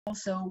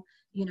also,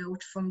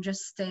 from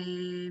just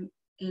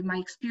my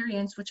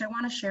experience, which I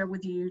want to share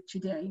with you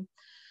today.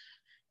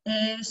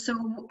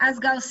 So as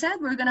Gal said,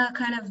 we're going to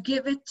kind of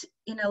give it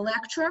in a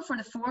lecture for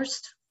the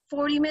first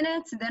 40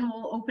 minutes, and then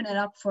we'll open it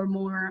up for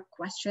more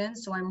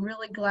questions. So I'm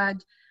really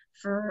glad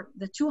for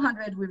the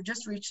 200. We've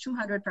just reached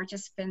 200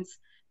 participants,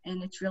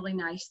 and it's really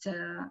nice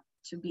to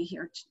be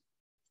here.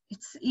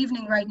 It's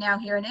evening right now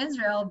here in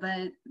Israel,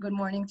 but good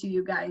morning to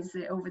you guys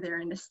over there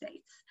in the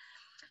States.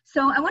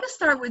 So I want to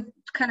start with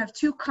kind of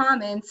two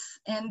comments,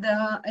 and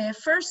the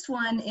first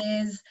one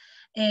is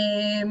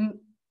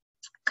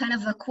kind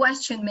of a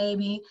question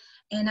maybe,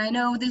 and I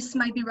know this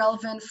might be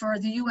relevant for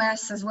the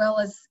US as well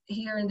as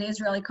here in the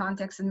Israeli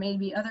context and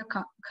maybe other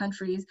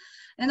countries.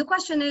 And the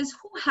question is,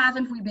 who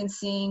haven't we been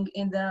seeing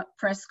in the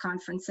press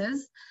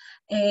conferences?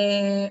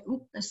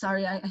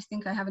 Sorry, I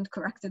think I haven't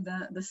corrected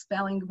the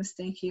spelling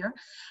mistake here.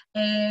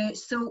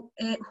 So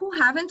who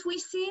haven't we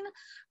seen?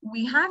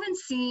 We haven't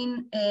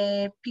seen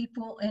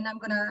people, and I'm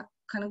gonna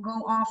kind of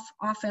go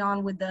off and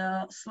on with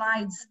the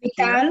slides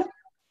here.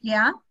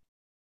 Yeah?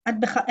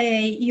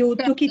 You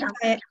took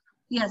it.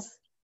 Yes.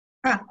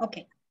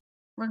 Okay.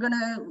 We're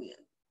gonna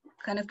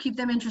kind of keep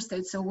them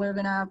interested, so we're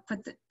gonna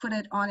put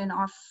it on and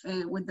off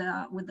with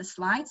the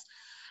slides.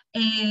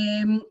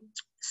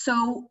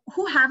 So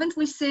who haven't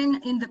we seen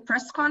in the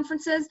press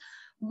conferences?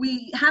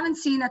 We haven't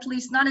seen, at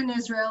least not in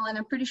Israel, and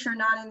I'm pretty sure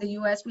not in the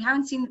US, we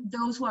haven't seen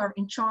those who are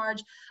in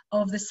charge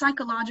of the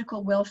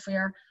psychological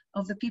welfare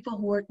of the people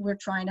who we're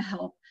trying to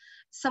help.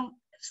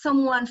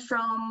 Someone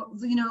from,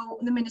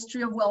 the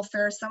Ministry of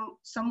Welfare,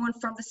 someone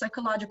from the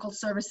psychological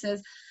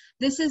services.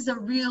 This is a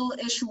real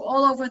issue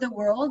all over the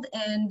world,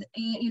 and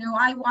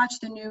I watch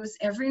the news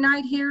every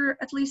night here,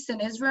 at least in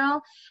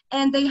Israel,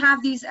 and they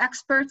have these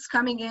experts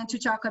coming in to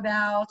talk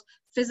about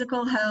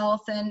physical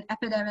health and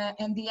epidemic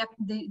and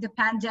the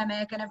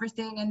pandemic and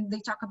everything, and they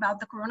talk about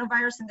the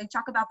coronavirus and they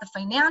talk about the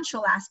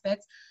financial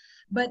aspects,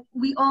 but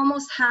we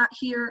almost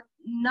hear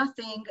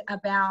nothing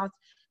about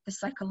the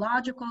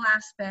psychological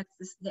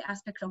aspects, the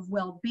aspect of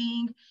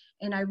well-being.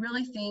 And I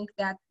really think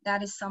that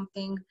that is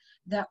something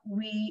that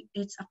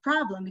it's a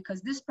problem, because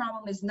this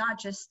problem is not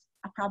just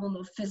a problem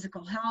of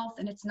physical health,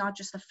 and it's not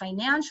just a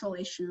financial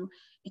issue.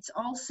 It's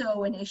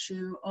also an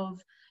issue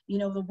of,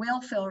 the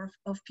welfare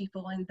of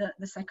people and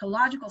the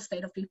psychological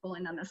state of people.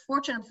 And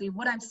unfortunately,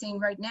 what I'm seeing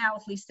right now,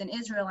 at least in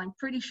Israel, I'm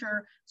pretty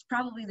sure it's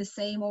probably the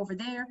same over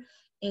there,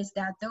 is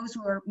that those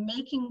who are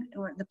making,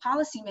 or the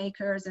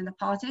policymakers and the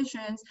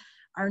politicians,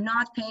 are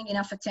not paying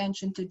enough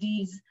attention to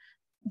these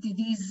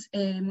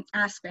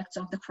aspects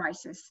of the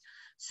crisis.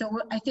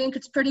 So I think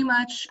it's pretty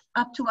much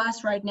up to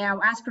us right now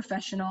as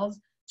professionals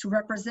to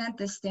represent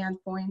this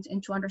standpoint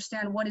and to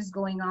understand what is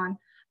going on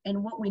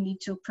and what we need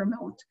to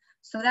promote.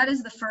 So that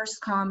is the first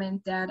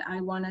comment that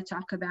I want to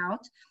talk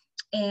about.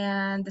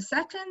 And the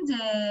second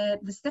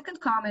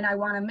comment I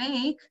want to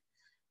make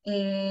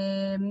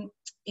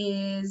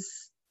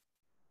is,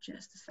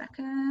 just a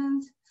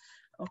second.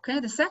 Okay,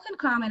 the second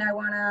comment I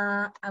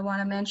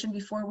wanna mention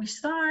before we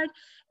start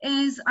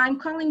is, I'm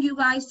calling you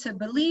guys to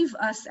believe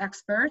us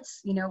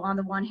experts, on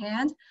the one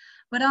hand,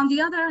 but on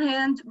the other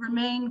hand,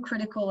 remain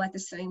critical at the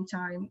same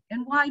time.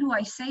 And why do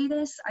I say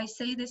this? I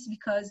say this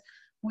because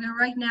we're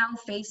right now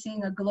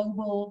facing a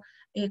global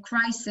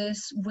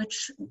crisis,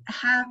 which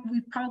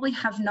we probably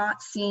have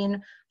not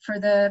seen for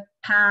the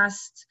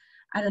past,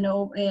 I don't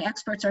know,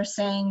 experts are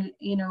saying,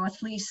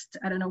 at least,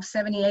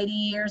 70, 80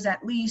 years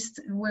at least.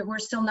 We're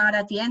still not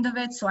at the end of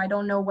it, so I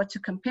don't know what to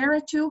compare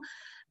it to.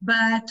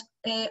 But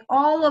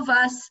all of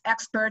us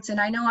experts, and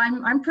I know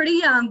I'm pretty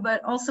young,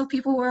 but also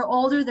people who are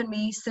older than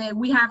me say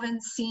we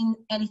haven't seen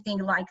anything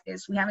like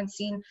this. We haven't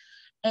seen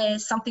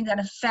something that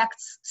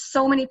affects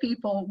so many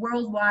people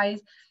worldwide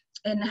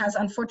and has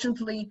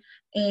unfortunately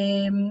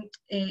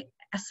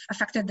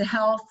affected the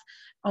health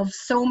of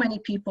so many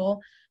people.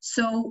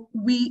 So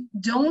we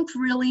don't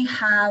really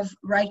have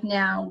right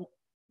now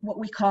what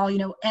we call,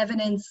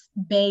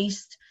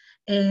 evidence-based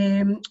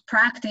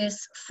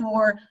practice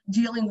for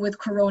dealing with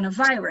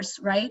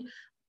coronavirus, right?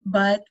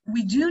 But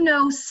we do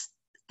know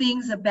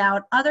things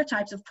about other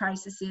types of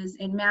crises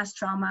and mass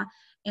trauma,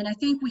 and I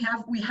think we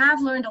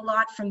have learned a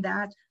lot from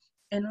that.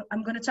 And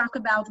I'm going to talk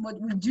about what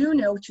we do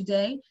know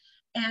today.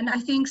 And I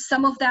think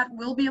some of that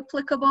will be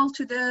applicable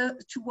to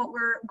what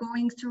we're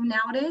going through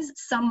nowadays.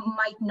 Some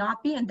might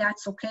not be, and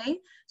that's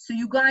okay. So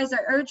you guys, I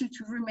urge you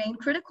to remain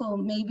critical.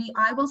 Maybe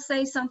I will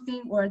say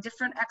something, or a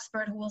different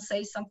expert who will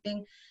say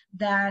something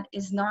that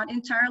is not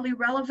entirely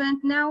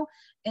relevant now,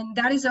 and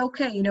that is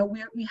okay.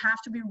 We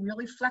have to be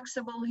really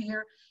flexible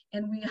here,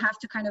 and we have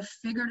to kind of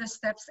figure the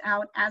steps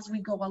out as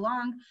we go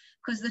along,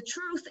 because the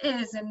truth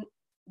is, and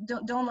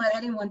don't let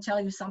anyone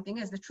tell you something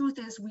is, the truth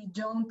is we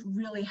don't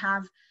really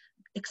have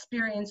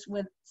experience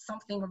with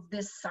something of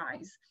this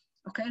size.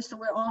 Okay, so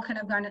we're all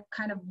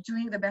kind of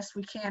doing the best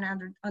we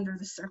can under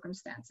the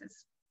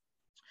circumstances.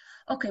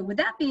 Okay, with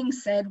that being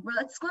said,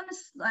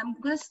 I'm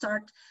gonna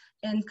start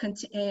and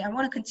I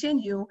want to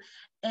continue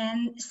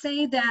and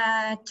say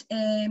that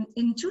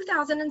in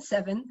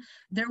 2007,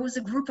 there was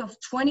a group of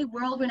 20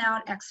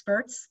 world-renowned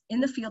experts in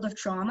the field of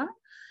trauma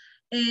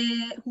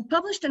who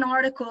published an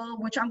article,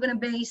 which I'm going to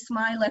base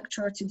my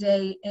lecture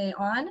today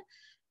on.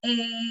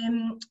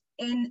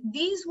 And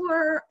these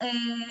were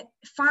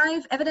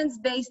 5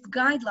 evidence-based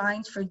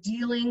guidelines for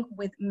dealing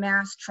with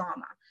mass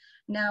trauma.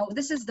 Now,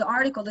 this is the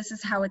article, this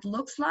is how it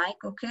looks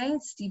like, okay?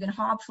 Stephen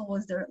Hopful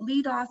was their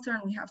lead author,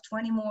 and we have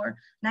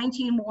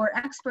 19 more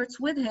experts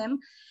with him.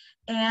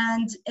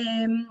 And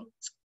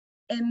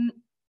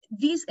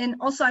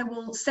also I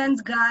will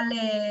send Gal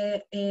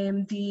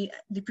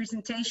the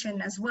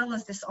presentation as well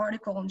as this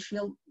article, and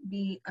she'll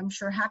be, I'm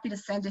sure, happy to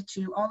send it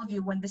to all of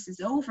you when this is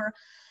over.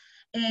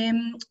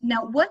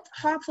 Now, what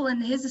Hopful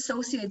and his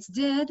associates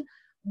did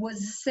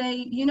was say,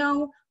 you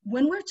know,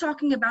 when we're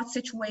talking about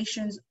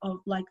situations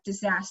of like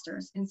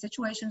disasters and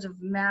situations of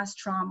mass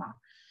trauma,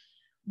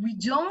 we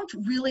don't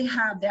really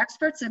have, the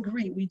experts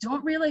agree, we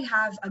don't really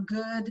have a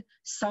good,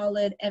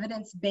 solid,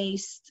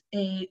 evidence-based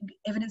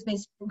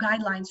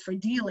guidelines for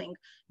dealing,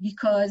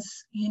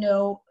 because, you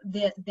know,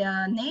 the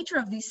nature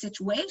of these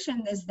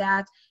situations is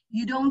that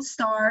you don't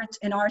start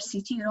an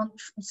RCT, you don't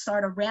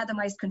start a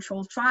randomized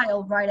controlled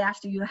trial right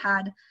after you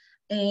had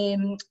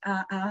a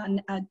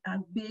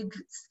big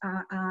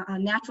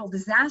natural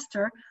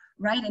disaster,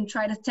 right, and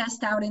try to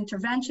test out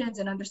interventions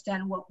and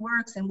understand what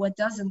works and what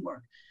doesn't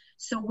work.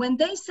 So when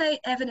they say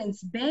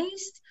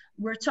evidence-based,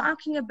 we're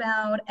talking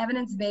about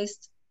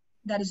evidence-based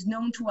that is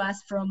known to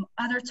us from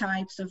other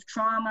types of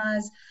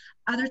traumas,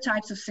 other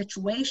types of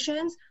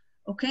situations,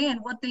 okay? And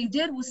what they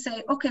did was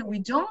say, okay, we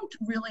don't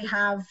really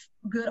have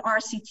good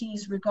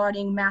RCTs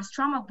regarding mass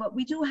trauma, but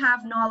we do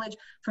have knowledge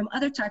from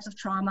other types of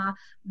trauma.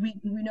 We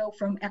know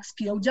from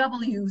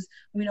ex-POWs,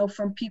 we know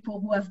from people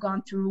who have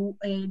gone through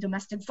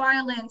domestic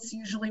violence,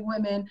 usually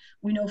women.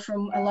 We know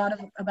from a lot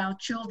about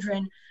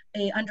children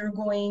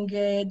undergoing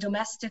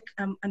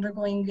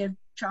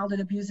childhood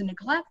abuse and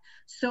neglect.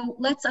 So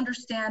let's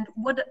understand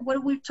what are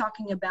we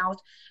talking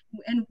about,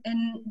 and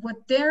what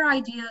their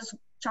ideas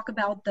talk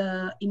about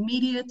the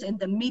immediate and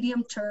the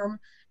medium term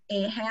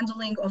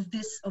handling of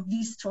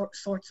these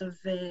sorts of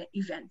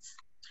events.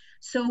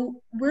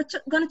 So we're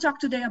going to talk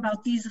today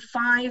about these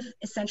 5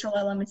 essential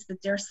elements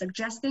that they're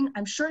suggesting.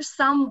 I'm sure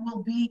some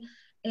will be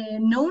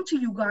known to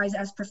you guys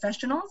as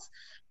professionals,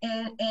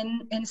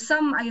 and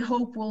some I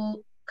hope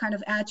will kind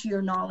of add to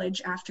your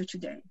knowledge after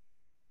today.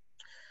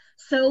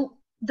 So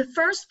the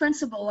first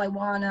principle I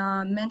want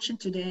to mention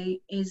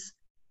today is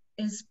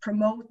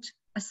promote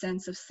a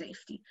sense of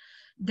safety.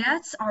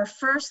 That's our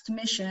first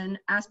mission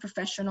as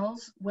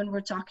professionals when we're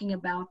talking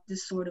about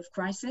this sort of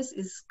crisis,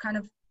 is kind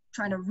of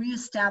trying to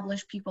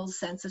reestablish people's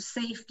sense of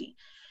safety.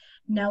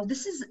 Now,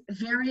 this is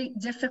very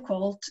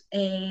difficult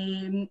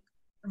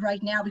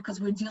right now because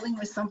we're dealing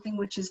with something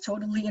which is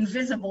totally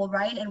invisible,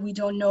 right? And we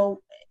don't know,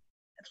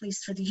 at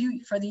least for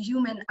the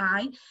human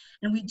eye,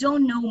 and we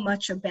don't know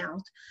much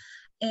about.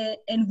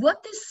 And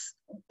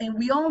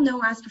we all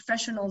know as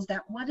professionals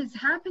that what is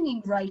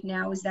happening right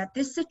now is that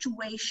this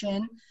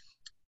situation,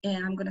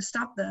 and I'm going to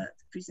stop the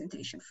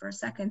presentation for a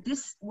second.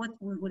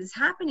 What is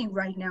happening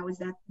right now is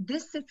that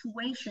this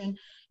situation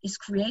is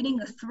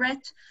creating a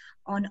threat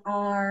on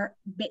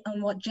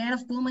what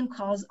Janet Blumen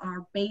calls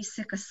our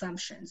basic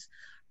assumptions,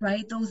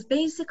 right? Those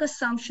basic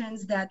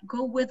assumptions that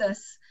go with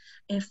us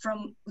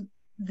from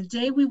the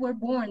day we were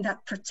born,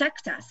 that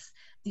protect us.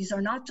 These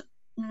are not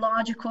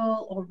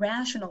logical or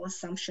rational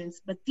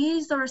assumptions, but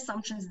these are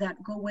assumptions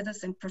that go with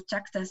us and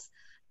protect us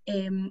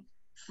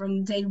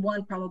from day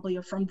one, probably,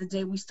 or from the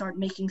day we start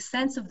making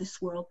sense of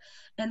this world.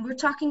 And we're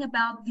talking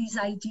about these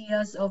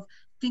ideas of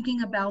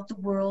thinking about the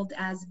world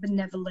as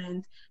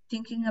benevolent,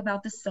 thinking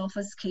about the self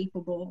as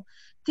capable,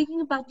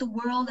 thinking about the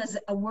world as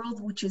a world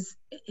which is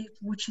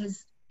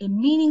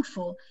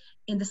meaningful,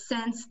 in the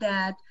sense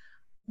that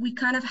we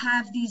kind of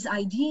have these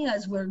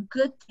ideas where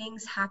good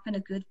things happen to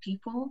good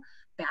people,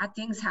 bad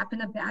things happen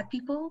to bad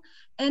people,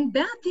 and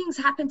bad things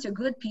happen to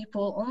good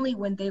people only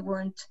when they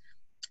weren't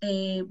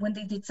when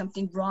they did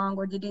something wrong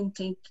or they didn't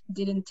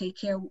take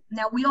care.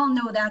 Now, we all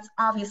know that's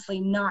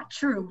obviously not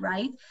true,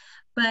 right?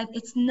 But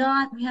it's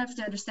not, we have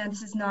to understand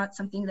this is not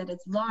something that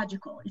is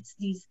logical. It's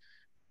these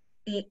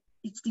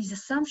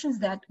assumptions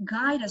that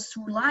guide us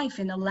through life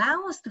and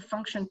allow us to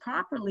function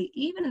properly,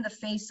 even in the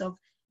face of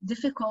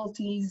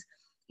difficulties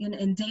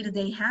in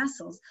day-to-day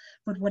hassles.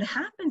 But what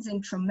happens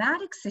in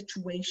traumatic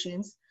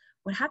situations,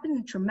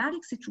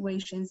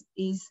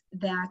 is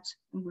that,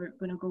 we're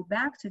going to go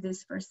back to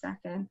this for a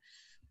second.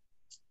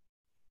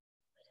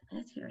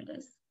 Here it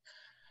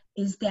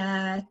is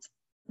that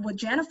what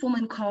Janet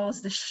Blumen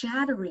calls the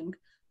shattering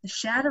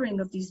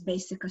of these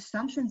basic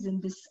assumptions,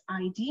 and this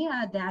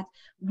idea that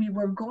we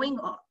were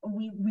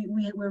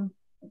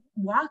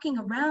walking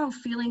around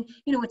feeling,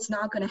 you know, it's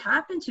not going to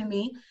happen to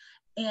me,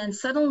 and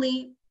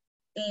suddenly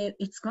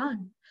it's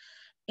gone.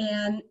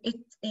 And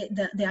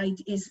the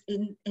idea is,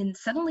 and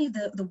suddenly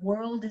the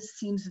world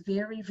seems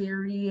very,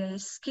 very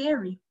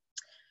scary.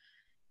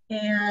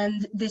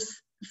 And this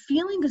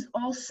feeling is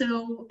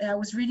also, I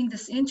was reading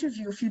this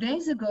interview a few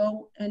days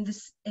ago, and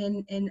this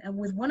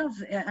with one of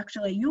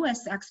actually a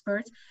US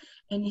expert,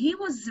 and he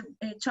was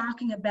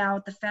talking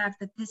about the fact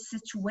that this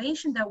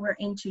situation that we're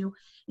into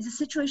is a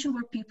situation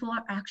where people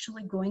are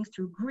actually going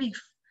through grief.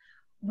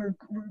 We're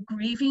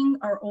grieving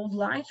our old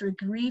lives, we're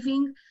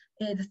grieving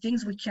the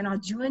things we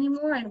cannot do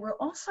anymore, and we're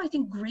also, I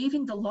think,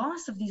 grieving the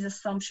loss of these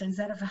assumptions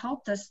that have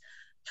helped us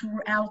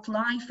throughout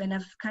life and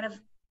have kind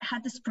of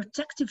had this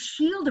protective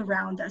shield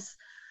around us.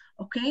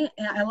 Okay,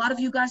 a lot of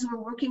you guys who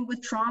are working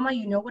with trauma,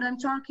 you know what I'm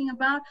talking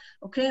about.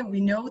 Okay, we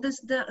know this.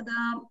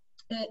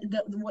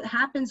 What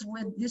happens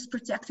with this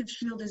protective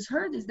shield is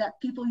hurt is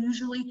that people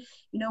usually,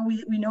 you know,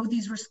 we know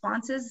these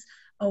responses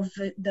of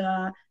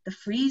the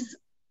freeze,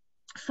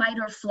 fight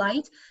or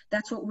flight.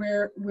 That's what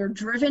we're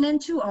driven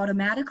into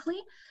automatically,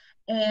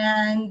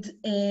 and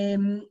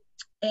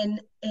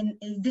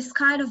this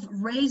kind of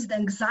raised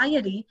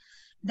anxiety,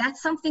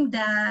 that's something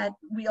that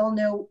we all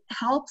know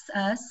helps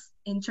us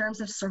in terms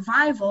of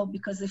survival,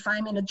 because if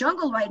I'm in a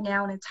jungle right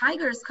now and a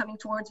tiger is coming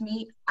towards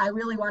me, I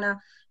really want to,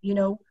 you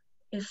know,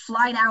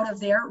 fly out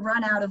of there,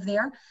 run out of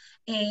there.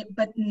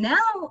 But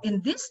now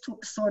in this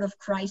sort of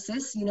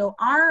crisis, you know,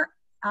 our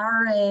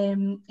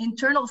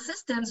internal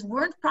systems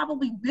weren't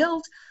probably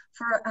built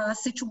for a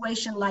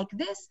situation like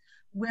this,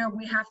 where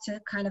we have to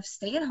kind of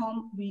stay at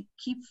home. We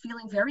keep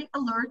feeling very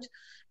alert.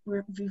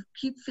 We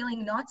keep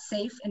feeling not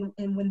safe.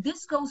 And when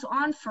this goes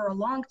on for a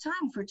long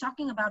time, if we're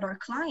talking about our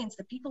clients,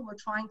 the people we're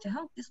trying to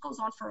help, this goes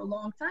on for a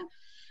long time,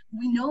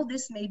 we know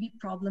this may be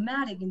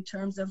problematic in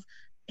terms of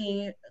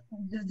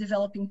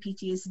developing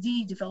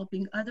PTSD,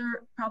 developing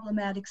other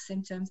problematic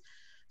symptoms.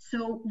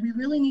 So we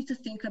really need to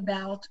think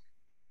about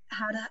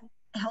how to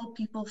help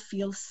people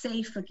feel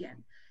safe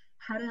again,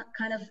 how to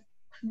kind of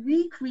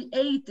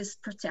recreate this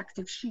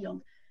protective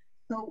shield.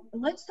 So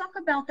let's talk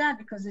about that,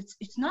 because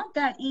it's not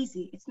that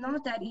easy. It's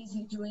not that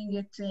easy doing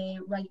it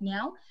right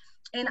now.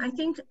 And I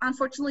think,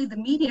 unfortunately, the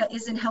media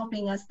isn't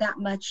helping us that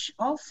much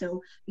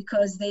also,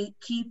 because they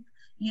keep,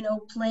 you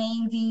know,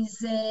 playing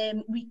these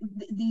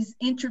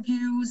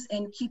interviews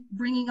and keep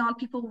bringing on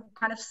people who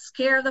kind of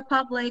scare the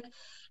public.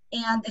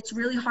 And it's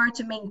really hard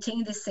to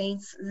maintain this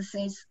sense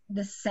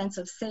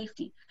of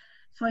safety.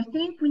 So I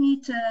think we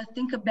need to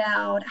think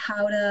about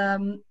how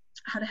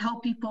to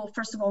help people,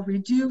 first of all,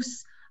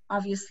 reduce,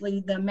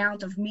 obviously, the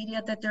amount of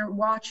media that they're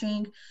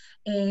watching,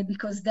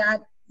 because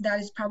that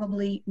is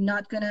probably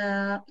not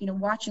gonna, you know,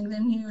 watching the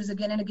news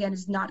again and again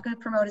is not gonna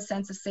promote a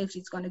sense of safety.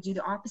 It's gonna do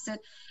the opposite.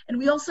 And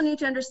we also need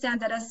to understand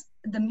that as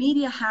the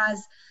media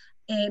has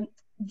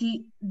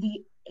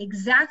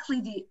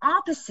exactly the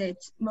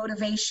opposite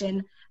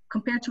motivation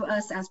compared to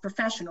us as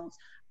professionals.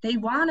 They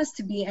want us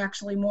to be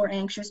actually more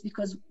anxious,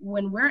 because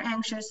when we're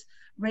anxious,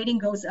 rating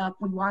goes up,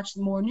 we watch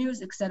more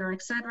news, et cetera,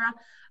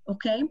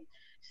 okay?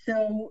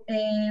 So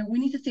we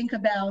need to think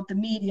about the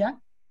media.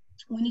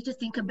 We need to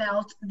think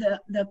about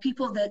the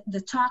people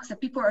the talks that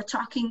people are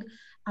talking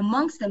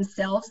amongst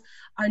themselves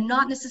are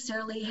not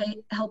necessarily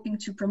helping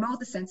to promote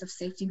the sense of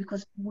safety,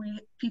 because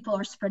people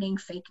are spreading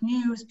fake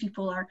news,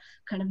 people are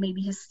kind of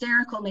maybe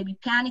hysterical, maybe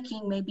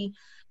panicking, maybe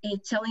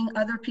telling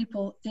other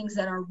people things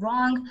that are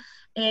wrong.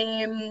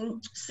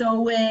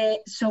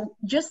 So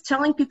just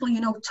telling people,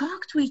 you know,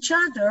 talk to each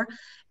other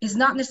is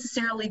not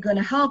necessarily going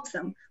to help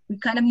them. We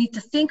kind of need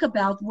to think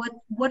about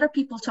what are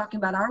people talking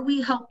about? Are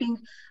we helping?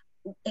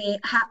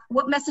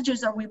 What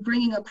messages are we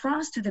bringing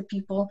across to the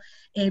people?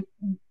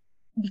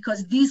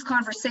 Because these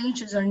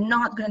conversations are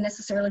not going to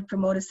necessarily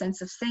promote a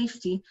sense of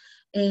safety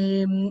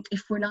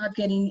if we're not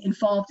getting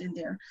involved in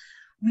there.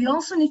 We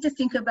also need to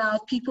think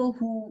about people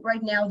who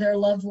right now their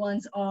loved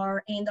ones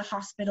are in the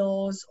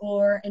hospitals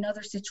or in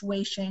other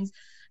situations,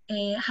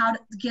 how to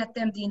get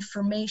them the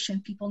information.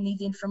 People need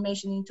the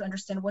information, need to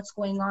understand what's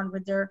going on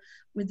with their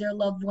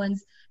loved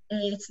ones.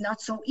 It's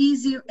not so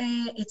easy.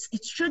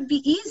 It should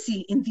be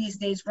easy in these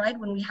days, right?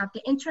 When we have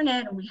the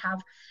internet and we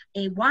have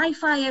a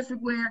Wi-Fi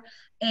everywhere,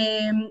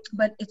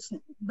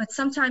 but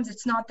sometimes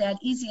it's not that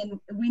easy, and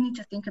we need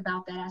to think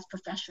about that as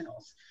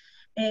professionals.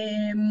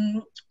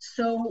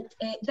 So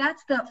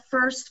that's the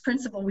first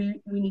principle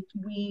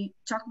we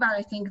talk about.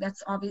 I think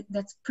that's obvious.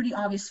 That's pretty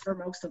obvious for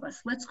most of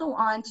us. Let's go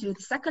on to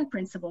the second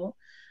principle,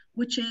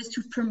 which is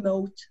to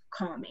promote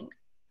calming.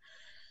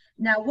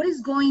 Now, what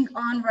is going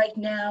on right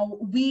now?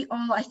 We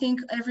all, I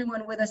think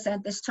everyone with us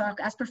at this talk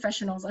as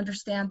professionals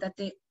understand that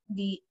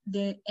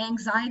the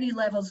anxiety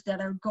levels that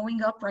are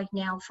going up right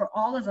now for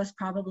all of us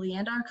probably,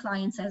 and our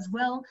clients as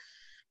well,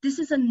 this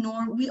is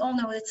we all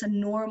know it's a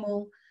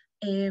normal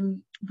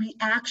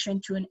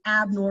reaction to an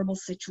abnormal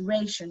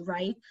situation,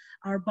 right?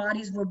 Our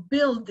bodies were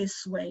built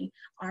this way,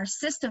 our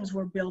systems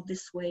were built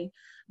this way,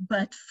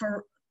 but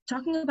for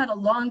talking about a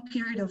long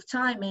period of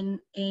time, and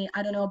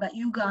I don't know about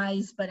you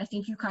guys, but I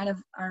think you kind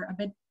of are a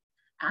bit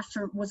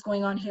after what's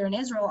going on here in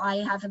Israel. I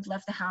haven't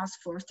left the house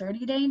for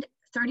 30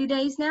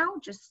 days now,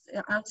 just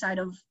outside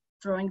of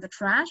throwing the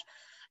trash.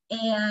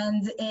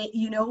 And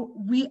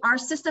our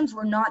systems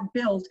were not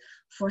built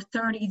for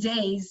 30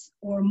 days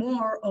or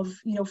more of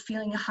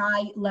feeling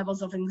high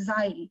levels of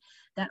anxiety.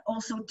 That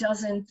also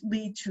doesn't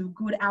lead to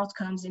good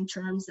outcomes in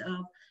terms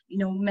of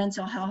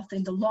mental health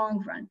in the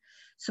long run.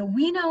 So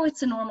we know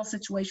it's a normal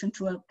situation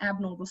to an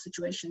abnormal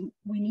situation.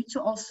 We need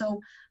to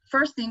also,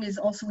 first thing is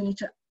also we need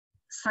to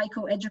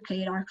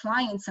psychoeducate our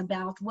clients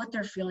about what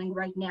they're feeling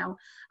right now,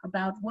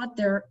 about what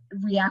their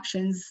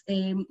reactions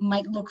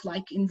might look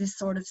like in this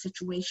sort of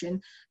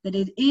situation, that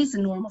it is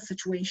a normal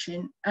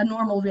situation, a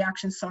normal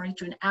reaction,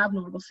 to an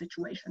abnormal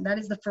situation. That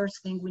is the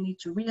first thing we need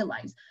to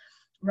realize,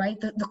 right?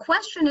 The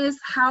question is,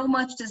 how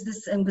much does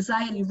this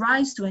anxiety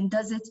rise to, and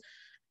does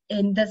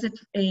it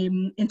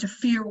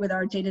interfere with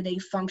our day-to-day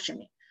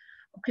functioning?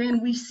 Okay,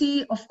 and we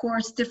see, of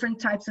course,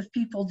 different types of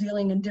people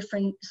dealing in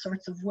different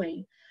sorts of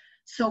ways.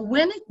 So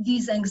when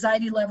these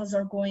anxiety levels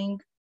are going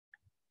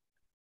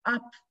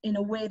up in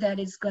a way that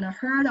is going to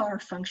hurt our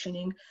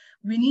functioning,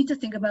 we need to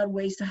think about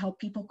ways to help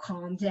people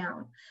calm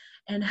down.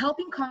 And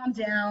helping calm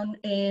down,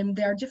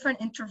 there are different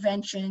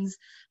interventions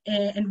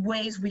and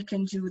ways we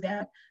can do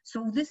that.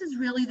 So this is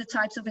really the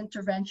types of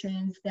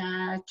interventions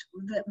that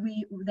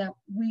we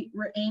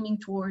were aiming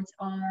towards.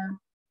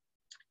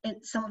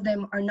 And some of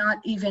them are not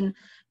even,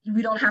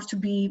 we don't have to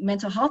be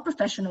mental health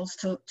professionals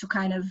to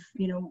kind of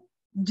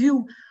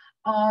do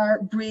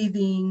our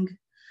breathing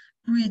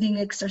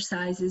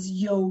exercises,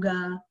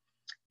 yoga,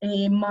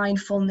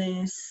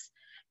 mindfulness,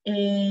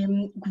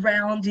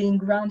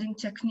 grounding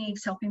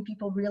techniques, helping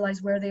people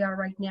realize where they are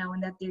right now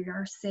and that they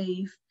are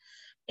safe.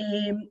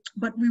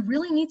 But we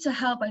really need to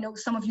help. I know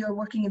some of you are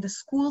working in the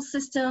school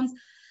systems.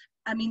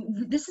 I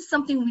mean, this is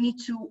something we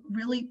need to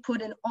really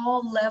put in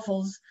all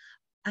levels.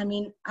 I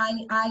mean,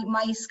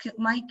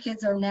 my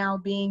kids are now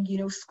being,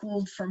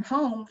 schooled from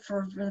home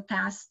for the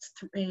past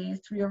 3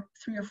 or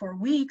 4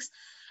 weeks.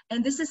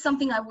 And this is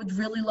something I would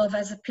really love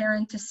as a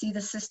parent to see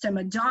the system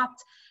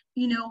adopt.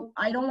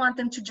 I don't want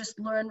them to just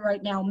learn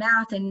right now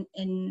math and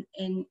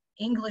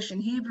English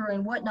and Hebrew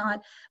and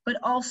whatnot, but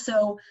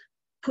also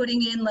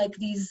putting in like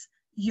these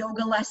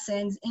yoga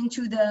lessons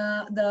into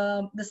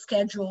the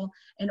schedule,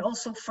 and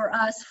also for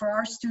us, for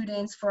our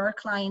students, for our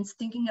clients,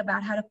 thinking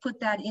about how to put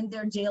that in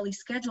their daily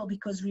schedule,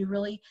 because we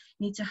really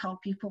need to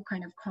help people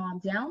kind of calm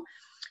down.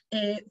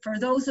 For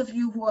those of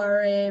you who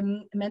are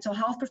mental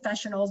health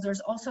professionals,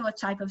 there's also a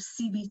type of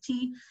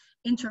CBT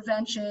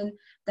intervention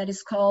that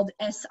is called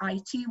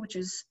SIT, which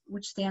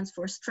stands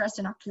for Stress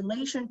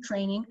Inoculation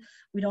Training.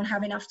 We don't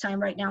have enough time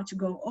right now to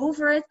go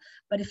over it,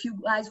 but if you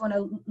guys want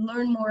to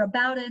learn more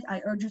about it,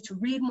 I urge you to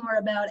read more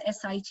about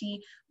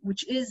SIT,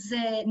 which is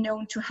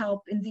known to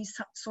help in these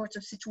sorts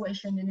of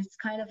situations. And it's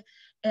kind of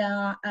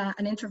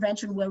an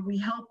intervention where we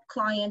help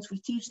clients, we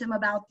teach them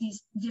about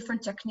these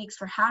different techniques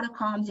for how to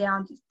calm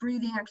down, these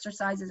breathing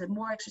exercises and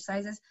more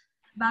exercises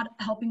about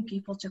helping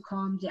people to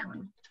calm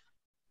down.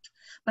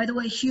 By the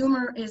way,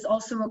 humor is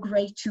also a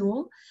great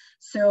tool.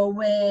 So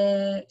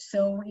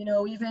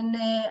even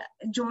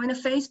join a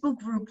Facebook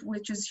group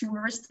which is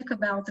humoristic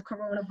about the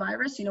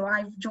coronavirus.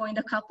 I've joined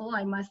a couple,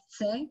 I must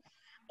say.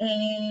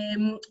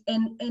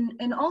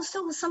 And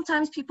also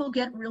sometimes people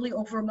get really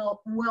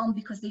overwhelmed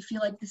because they feel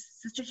like this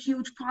is such a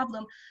huge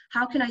problem.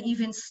 How can I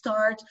even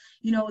start?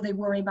 They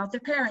worry about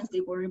their parents,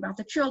 they worry about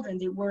their children,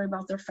 they worry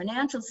about their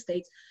financial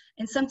states.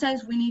 And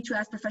sometimes we need to,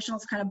 as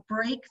professionals, kind of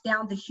break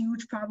down the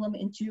huge problem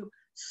into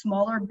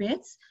smaller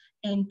bits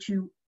and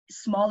to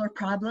smaller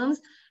problems,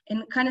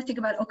 and kind of think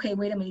about, okay,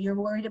 wait a minute, you're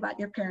worried about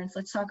your parents.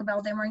 Let's talk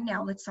about them right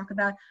now. Let's talk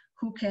about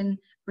who can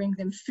bring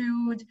them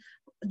food.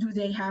 Do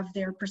they have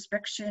their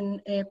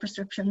prescription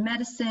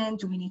medicine?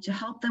 Do we need to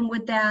help them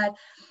with that?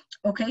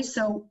 Okay,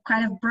 so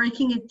kind of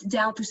breaking it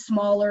down to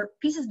smaller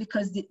pieces,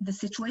 because the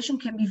situation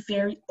can be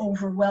very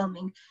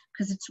overwhelming,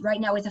 because it's right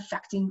now it's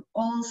affecting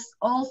all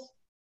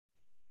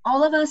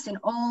of us in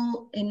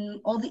all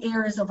the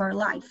areas of our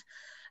life.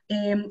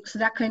 So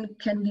that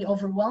can be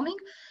overwhelming.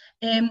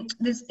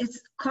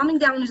 Calming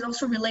down is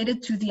also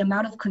related to the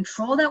amount of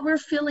control that we're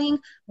feeling.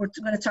 We're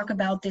going to talk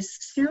about this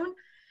soon.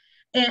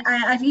 And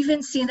I've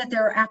even seen that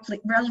there are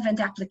relevant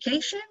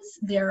applications.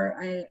 There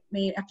are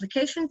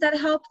applications that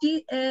help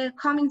the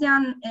calming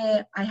down.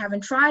 I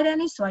haven't tried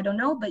any, so I don't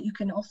know, but you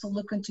can also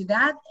look into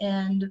that,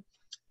 and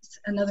it's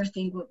another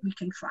thing we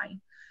can try.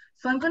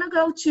 So I'm going to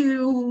go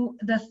to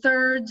the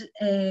third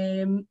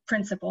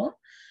principle,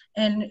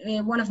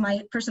 and one of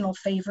my personal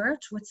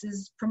favorites, which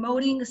is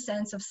promoting a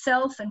sense of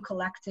self and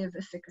collective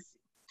efficacy.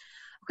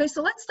 Okay,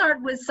 so let's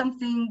start with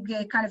something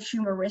kind of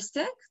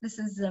humoristic. This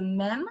is a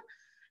meme.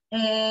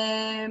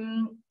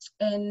 And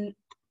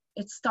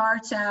it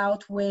starts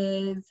out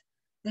with,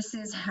 this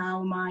is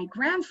how my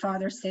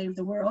grandfather saved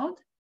the world,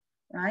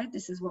 right?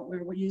 This is what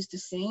we're used to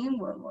seeing,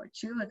 World War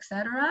II,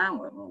 etc.,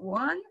 World War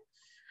I.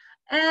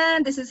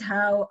 And this is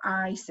how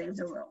I saved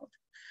the world.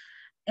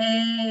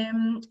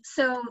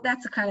 So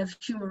that's a kind of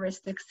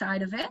humoristic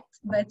side of it.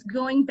 But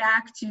going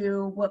back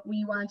to what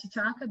we want to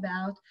talk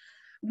about,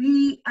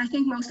 I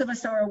think most of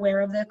us are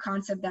aware of the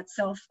concept that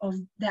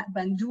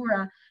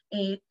Bandura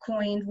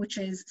coined, which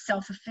is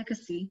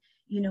self-efficacy.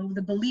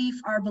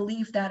 our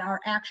belief that our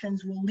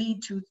actions will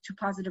lead to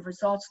positive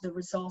results, the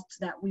results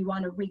that we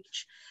want to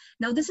reach.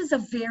 Now, this is a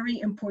very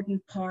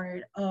important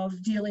part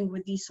of dealing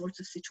with these sorts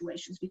of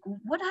situations, because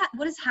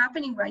what is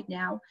happening right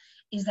now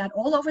is that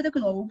all over the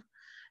globe,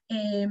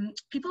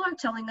 people are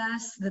telling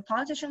us, the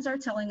politicians are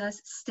telling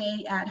us,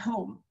 stay at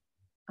home,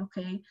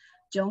 okay?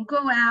 Don't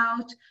go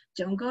out,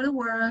 don't go to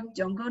work,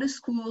 don't go to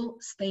school,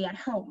 stay at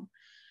home.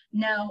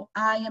 Now,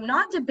 I am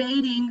not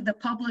debating the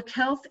public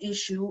health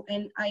issue,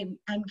 and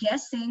I'm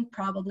guessing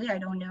probably, I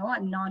don't know,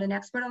 I'm not an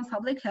expert on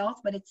public health,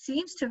 but it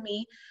seems to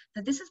me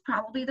that this is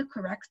probably the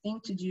correct thing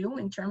to do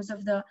in terms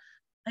of the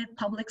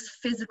public's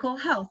physical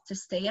health, to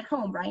stay at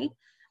home, right?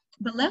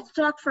 But let's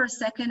talk for a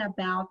second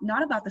about,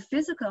 not about the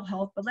physical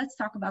health, but let's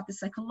talk about the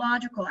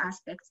psychological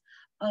aspects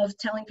of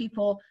telling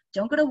people,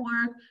 don't go to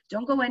work,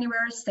 don't go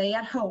anywhere, stay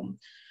at home,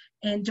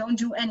 and don't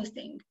do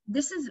anything.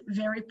 This is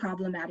very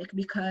problematic,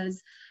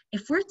 because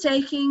if we're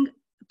taking,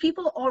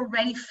 people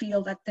already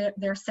feel that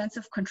their sense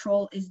of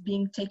control is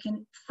being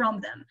taken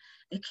from them.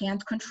 They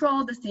can't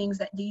control the things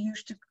that they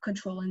used to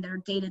control in their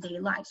day-to-day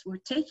lives. We're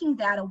taking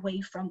that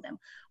away from them.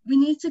 We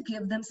need to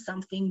give them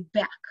something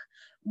back.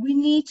 We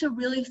need to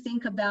really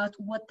think about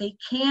what they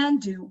can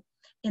do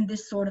in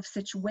this sort of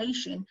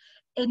situation,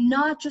 and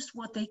not just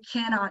what they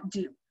cannot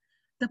do.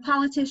 The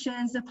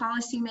politicians, the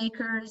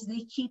policymakers,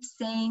 they keep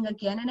saying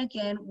again and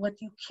again what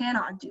you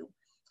cannot do.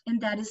 And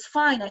that is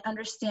fine. I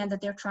understand that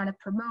they're trying to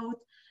promote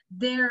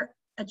their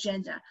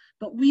agenda,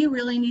 but we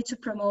really need to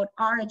promote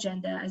our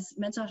agenda as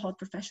mental health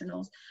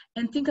professionals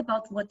and think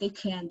about what they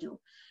can do.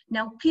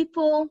 Now,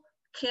 people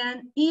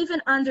can,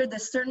 even under the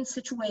certain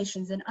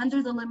situations and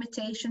under the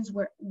limitations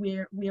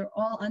we're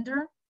all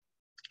under,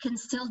 can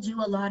still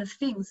do a lot of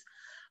things.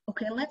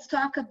 Okay, let's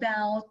talk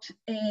about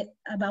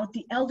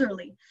the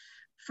elderly.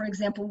 For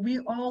example,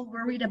 we're all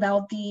worried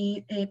about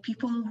the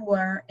people who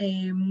are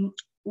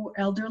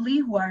elderly,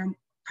 who are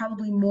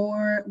probably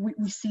more,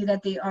 we see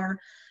that they are,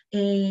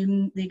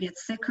 they get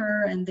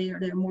sicker, and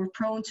they're more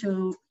prone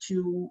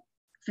to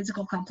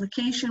physical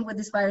complication with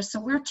this virus. So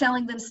we're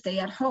telling them stay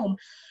at home.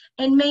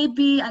 And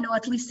maybe, I know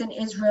at least in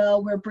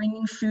Israel, we're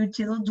bringing food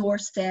to the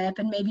doorstep,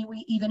 and maybe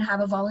we even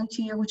have a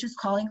volunteer which is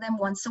calling them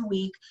once a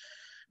week.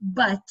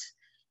 But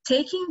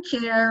taking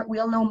care, we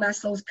all know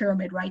Maslow's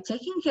pyramid, right?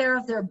 Taking care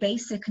of their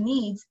basic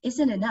needs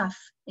isn't enough.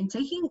 And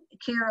taking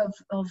care of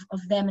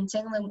them and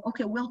telling them,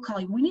 okay, we'll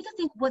call you. We need to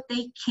think what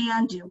they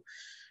can do.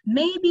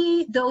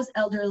 Maybe those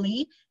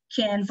elderly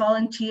can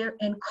volunteer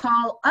and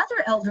call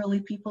other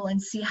elderly people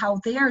and see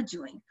how they're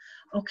doing.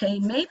 Okay,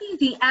 maybe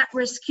the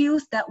at-risk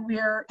youth that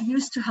we're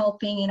used to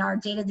helping in our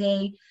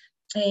day-to-day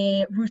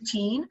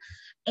routine,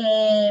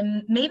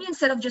 and maybe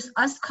instead of just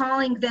us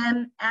calling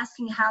them,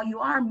 asking how you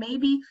are,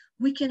 maybe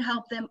we can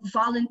help them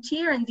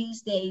volunteer in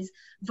these days,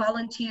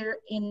 volunteer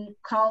in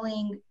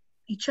calling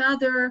each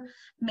other,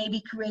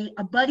 maybe create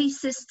a buddy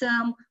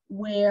system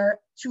where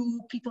two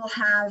people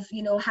have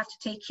to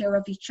take care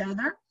of each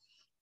other.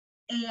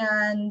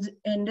 And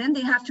then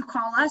they have to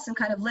call us and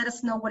kind of let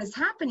us know what is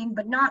happening,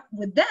 but not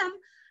with them,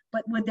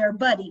 but with their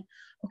buddy.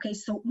 Okay,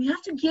 so we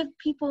have to give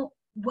people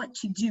what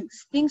to do,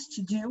 things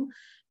to do,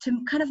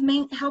 to kind of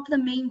help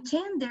them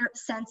maintain their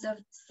sense of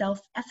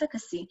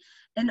self-efficacy.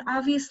 And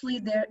obviously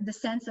the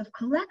sense of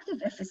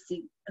collective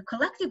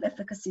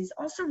efficacy is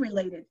also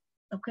related.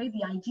 Okay,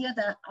 the idea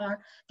that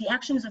the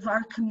actions of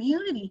our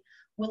community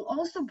will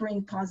also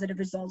bring positive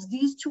results.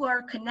 These two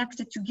are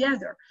connected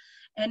together.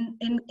 And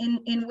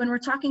when we're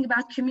talking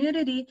about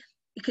community,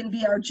 it can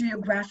be our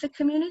geographic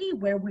community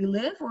where we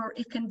live, or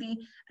it can be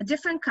a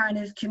different kind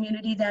of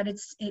community that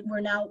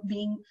we're now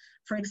being,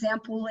 for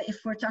example, if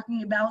we're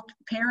talking about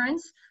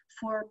parents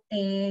for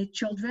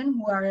children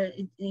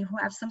who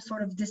have some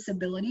sort of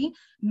disability,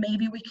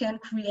 maybe we can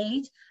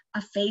create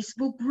a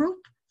Facebook group,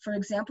 for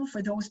example,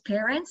 for those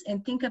parents,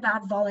 and think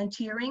about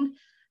volunteering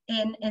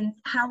and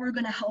how we're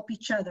going to help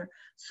each other.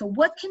 So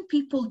what can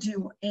people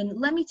do? And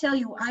let me tell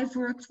you, I've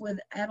worked with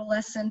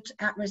adolescent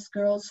at-risk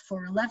girls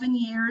for 11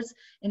 years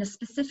in a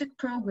specific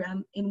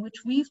program in which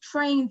we've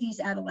trained these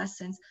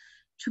adolescents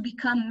to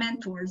become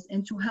mentors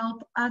and to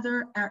help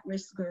other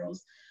at-risk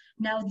girls.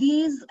 Now,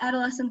 these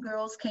adolescent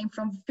girls came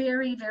from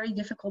very, very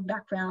difficult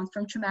backgrounds,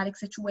 from traumatic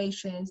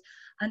situations,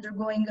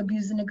 undergoing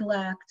abuse and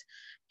neglect,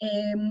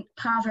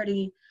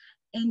 poverty,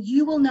 and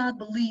you will not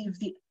believe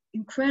the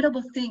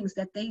incredible things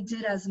that they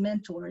did as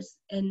mentors.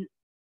 And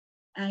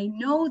I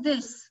know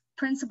this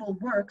principle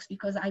works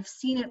because I've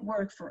seen it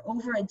work for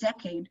over a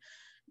decade,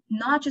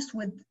 not just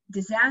with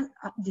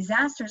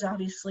disasters,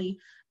 obviously,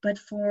 but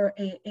for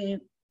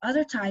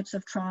other types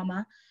of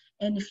trauma.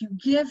 And if you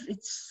give,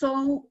 it's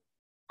so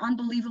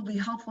unbelievably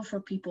helpful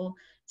for people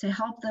to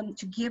help them,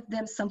 to give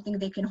them something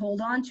they can hold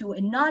on to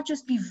and not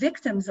just be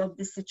victims of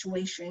the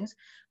situations,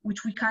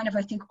 which we kind of,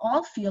 I think,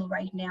 all feel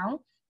right now.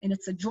 And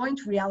it's a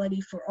joint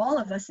reality for all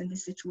of us in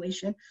this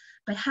situation,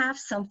 but have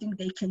something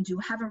they can do,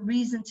 have a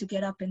reason to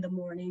get up in the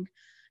morning.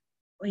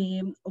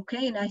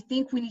 Okay, and I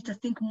think we need to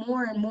think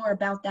more and more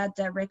about that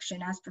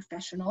direction as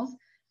professionals.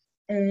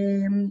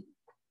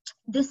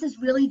 this is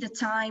really the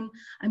time.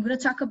 I'm going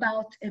to talk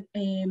about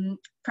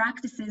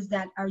practices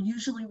that are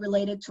usually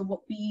related to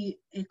what we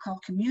call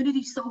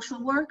community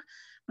social work.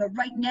 But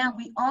right now,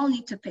 we all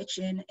need to pitch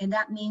in, and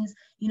that means,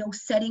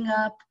 setting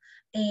up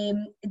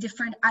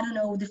different,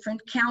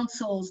 different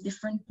councils,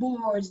 different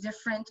boards,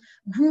 different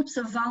groups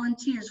of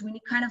volunteers. We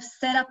need kind of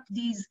set up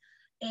these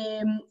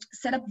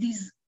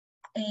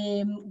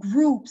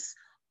groups,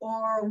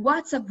 or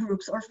WhatsApp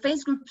groups, or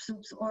Facebook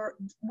groups, or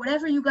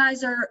whatever you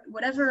guys are,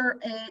 whatever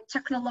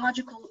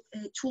technological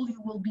tool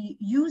you will be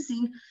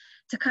using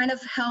to kind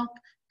of help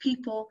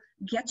people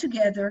get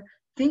together,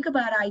 think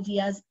about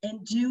ideas,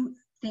 and do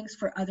things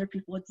for other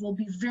people. It will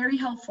be very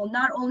helpful,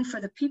 not only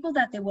for the people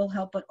that they will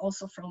help, but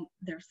also from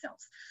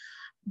themselves.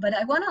 But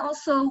I want to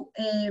also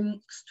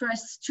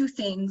stress two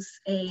things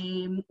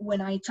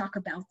when I talk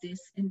about this.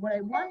 And what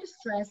I want to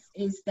stress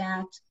is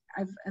that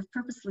I've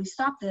purposely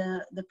stopped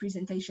the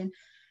presentation,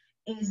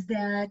 is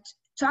that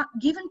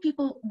giving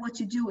people what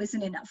to do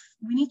isn't enough.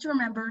 We need to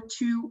remember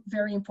two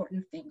very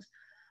important things.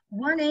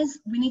 One is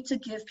we need to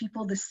give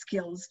people the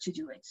skills to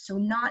do it. So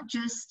not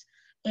just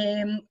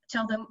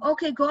tell them,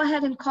 okay, go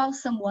ahead and call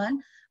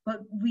someone, but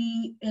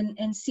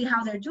and see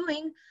how they're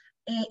doing.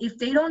 If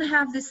they don't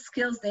have the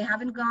skills, they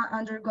haven't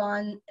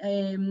undergone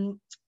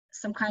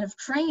some kind of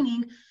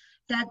training,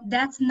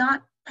 that's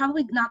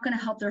probably not going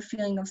to help their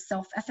feeling of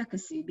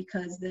self-efficacy,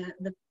 because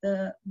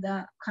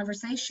the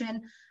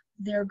conversation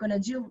they're going to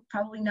do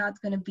probably not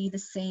going to be the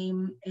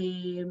same,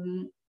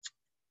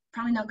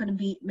 probably not going to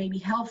be maybe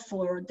helpful,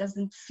 or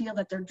doesn't feel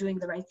that they're doing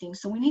the right thing.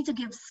 So we need to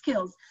give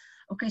skills.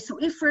 Okay, so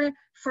if we're,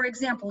 for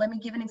example, let me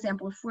give an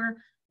example. If we're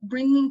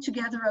bringing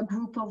together a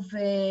group of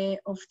 30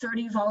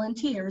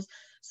 volunteers,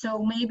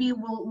 so maybe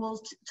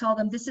we'll tell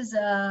them, this is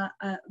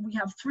we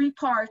have 3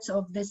 parts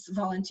of this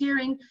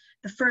volunteering.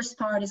 The first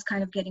part is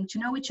kind of getting to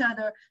know each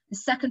other. The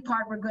second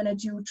part, we're going to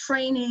do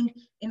training,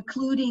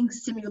 including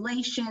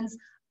simulations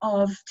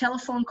of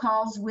telephone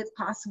calls with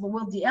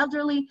the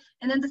elderly.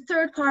 And then the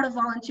third part of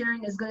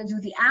volunteering is going to do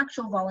the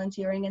actual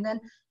volunteering, and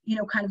then,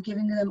 kind of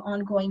giving them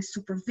ongoing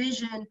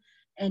supervision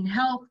and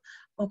help.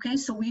 Okay,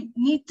 so we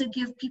need to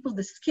give people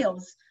the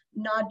skills,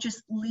 not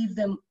just leave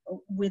them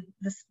with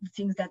the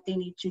things that they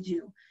need to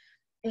do.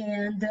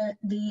 And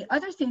the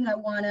other thing I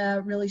want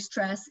to really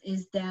stress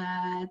is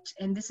that,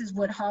 and this is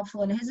what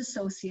Hopful and his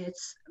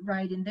associates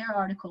write in their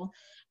article,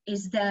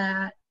 is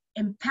that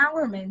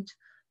empowerment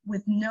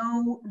with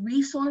no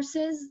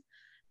resources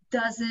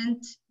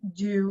doesn't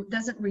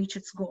reach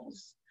its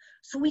goals.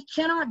 So we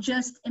cannot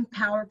just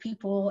empower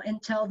people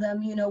and tell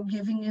them,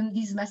 giving them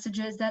these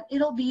messages that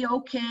it'll be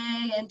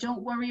okay and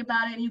don't worry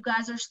about it, you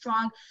guys are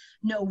strong.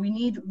 No, we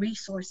need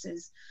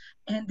resources.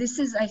 And this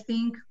is, I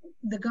think,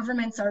 the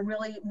governments are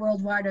really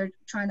worldwide are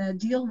trying to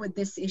deal with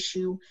this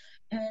issue,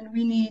 and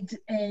we need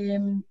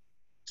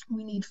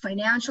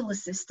financial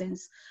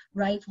assistance,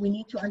 right? We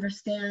need to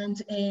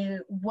understand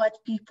what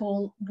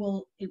people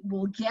will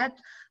get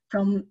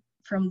from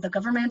the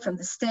government, from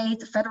the state,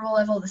 the federal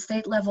level, the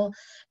state level,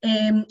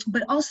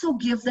 but also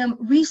give them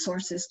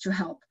resources to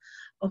help.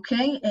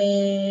 Okay,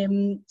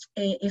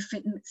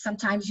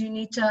 sometimes you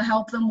need to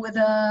help them with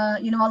a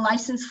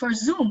license for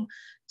Zoom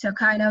to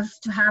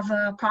have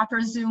a proper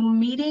Zoom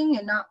meeting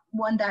and not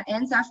one that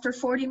ends after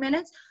 40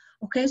 minutes.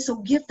 Okay, so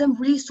give them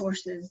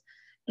resources.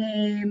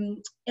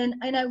 And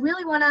I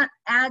really want to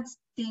add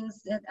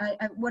things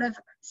that what I've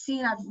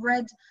seen, I've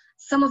read.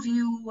 Some of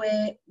you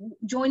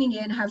joining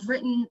in have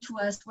written to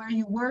us where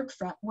you work,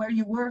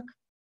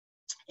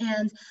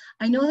 and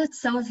I know that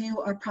some of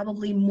you are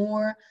probably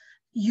more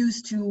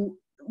used to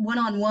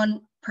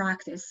one-on-one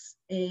practice,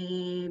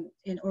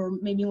 or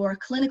maybe more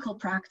clinical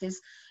practice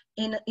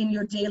in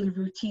your daily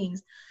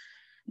routines.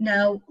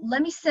 Now,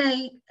 let me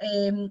say,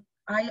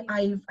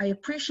 I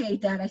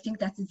appreciate that. I think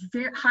that's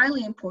very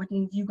highly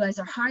important. You guys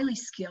are highly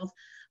skilled.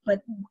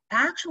 But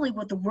actually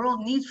what the world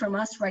needs from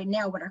us right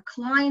now, what our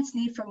clients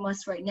need from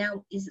us right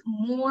now, is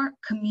more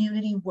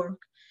community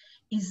work.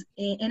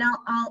 And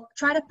I'll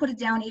try to put it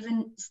down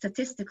even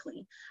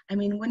statistically. I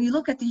mean, when you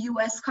look at the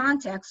US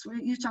context,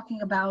 you're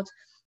talking about,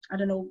 I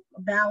don't know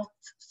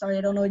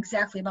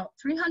exactly, about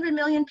 300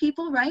 million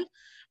people, right?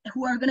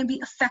 Who are going to be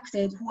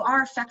affected, who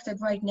are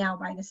affected right now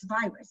by this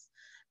virus.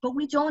 But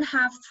we don't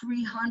have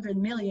 300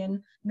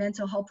 million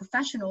mental health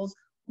professionals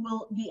who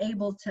will be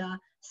able to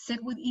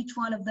sit with each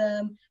one of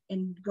them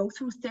and go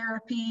through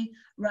therapy,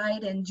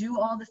 right, and do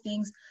all the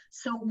things.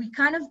 So we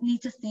kind of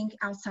need to think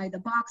outside the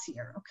box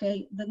here,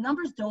 okay? The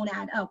numbers don't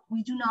add up.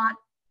 We do not,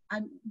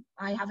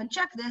 I haven't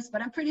checked this,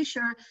 but I'm pretty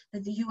sure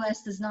that the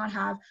US does not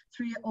have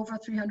over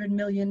 300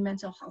 million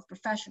mental health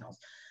professionals.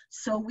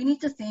 So we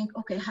need to think,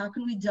 okay, how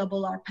can we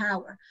double our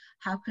power?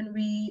 How can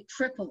we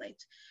triple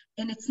it?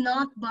 And it's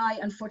not by,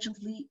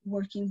 unfortunately,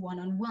 working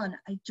one-on-one.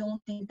 I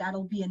don't think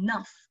that'll be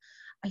enough.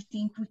 I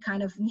think we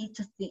kind of need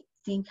to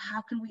think,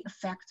 how can we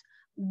affect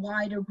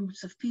wider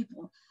groups of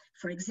people?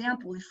 For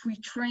example, if we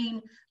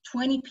train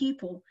 20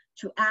 people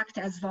to act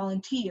as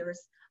volunteers,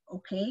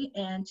 okay,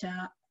 and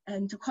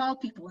and to call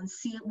people and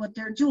see what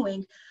they're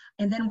doing.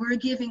 And then we're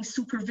giving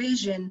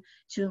supervision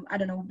to, I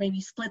don't know,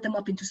 maybe split them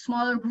up into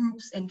smaller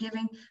groups and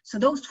giving, so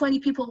those 20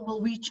 people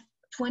will reach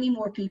 20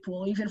 more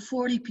people, even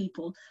 40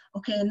 people,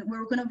 okay? And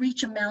we're gonna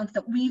reach amounts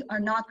that we are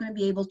not gonna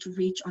be able to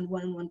reach on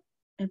one-on-one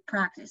in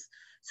practice.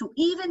 So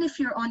even if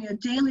you're on your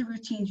daily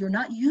routine, you're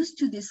not used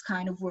to this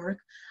kind of work,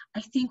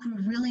 I think we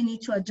really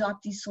need to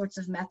adopt these sorts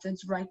of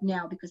methods right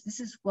now, because this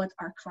is what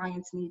our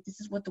clients need. This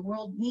is what the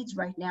world needs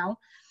right now.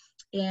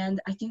 And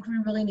I think we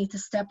really need to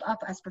step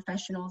up as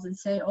professionals and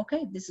say,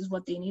 okay, this is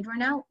what they need right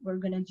now. We're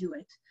going to do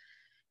it.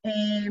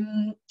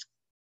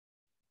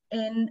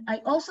 And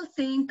I also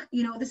think,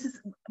 you know, this is,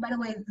 by the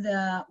way,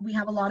 we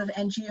have a lot of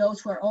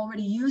NGOs who are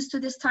already used to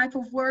this type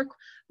of work,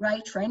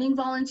 right? Training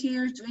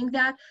volunteers, doing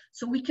that.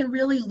 So we can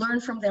really learn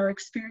from their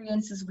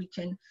experiences. We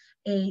can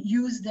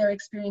use their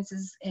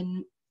experiences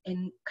and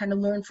kind of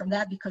learn from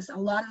that, because a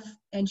lot of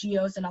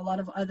NGOs and a lot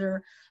of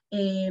other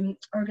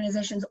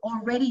organizations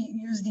already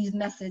use these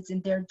methods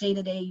in their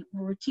day-to-day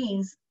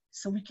routines.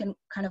 So we can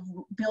kind of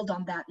build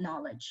on that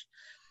knowledge.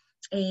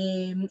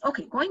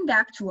 Okay, going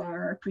back to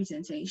our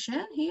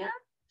presentation here.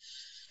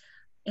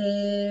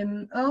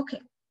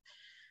 Okay.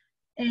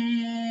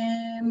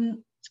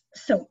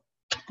 So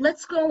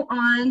let's go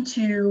on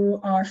to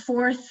our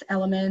fourth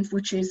element,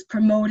 which is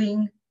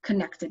promoting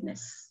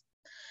connectedness.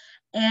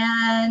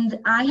 And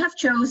I have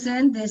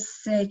chosen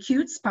this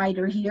cute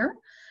spider here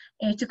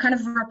to kind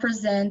of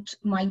represent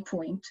my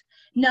point.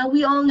 Now,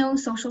 we all know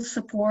social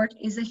support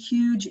is a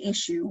huge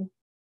issue,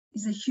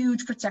 is a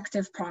huge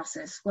protective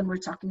process when we're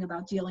talking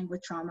about dealing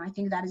with trauma. I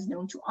think that is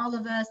known to all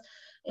of us.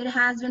 It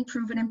has been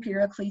proven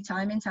empirically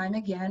time and time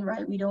again,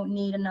 right? We don't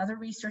need another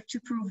research to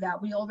prove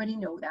that. We already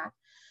know that.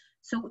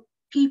 So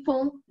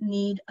people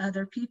need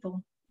other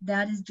people.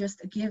 That is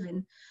just a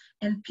given.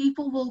 And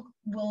people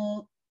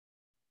will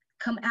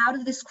come out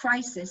of this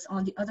crisis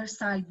on the other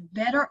side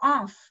better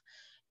off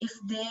if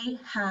they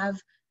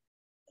have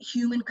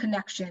human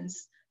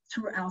connections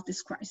throughout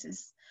this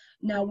crisis.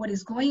 Now, what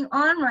is going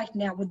on right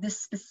now with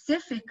this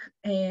specific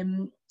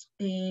virus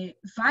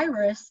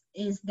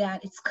is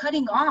that it's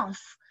cutting off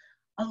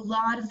a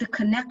lot of the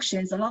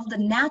connections, a lot of the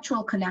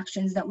natural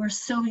connections that we're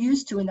so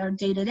used to in our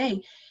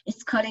day-to-day.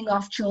 It's cutting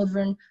off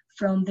children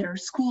from their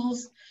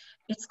schools.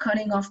 It's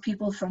cutting off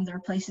people from their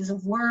places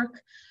of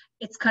work.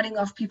 It's cutting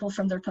off people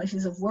from their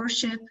places of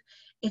worship.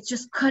 It's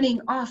just cutting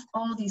off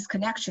all these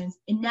connections.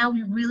 And now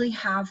we really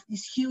have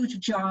this huge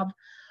job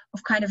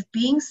of kind of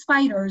being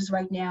spiders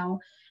right now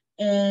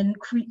and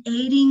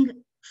creating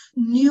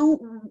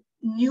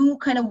new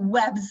kind of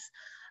webs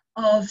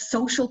of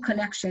social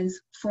connections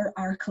for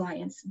our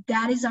clients.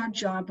 That is our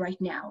job right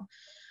now.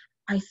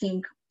 I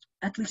think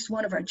at least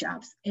one of our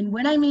jobs. And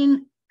when I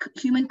mean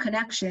human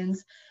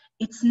connections,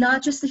 it's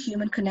not just a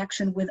human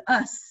connection with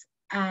us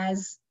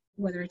as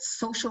whether it's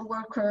social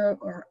worker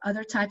or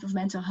other type of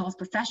mental health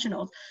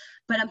professionals,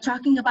 but I'm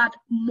talking about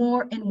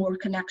more and more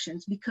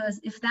connections, because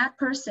if that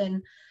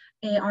person,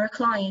 our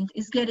client,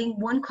 is getting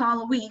one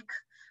call a week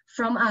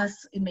from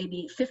us, it may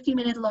be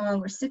 50-minute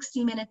long or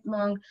 60-minute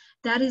long,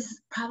 that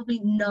is probably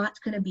not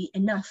going to be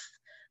enough.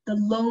 The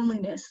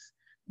loneliness,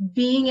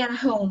 being at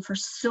home for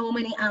so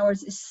many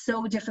hours is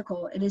so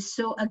difficult. It is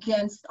so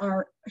against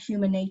our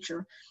human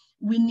nature.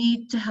 We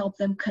need to help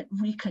them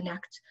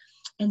reconnect.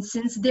 And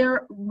since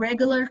their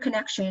regular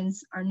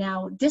connections are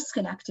now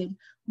disconnected,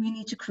 we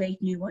need to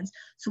create new ones.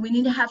 So we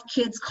need to have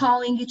kids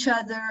calling each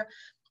other,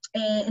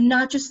 and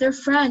not just their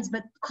friends,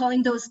 but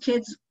calling those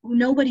kids who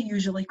nobody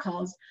usually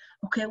calls.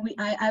 Okay,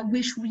 I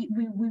wish we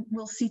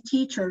will see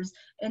teachers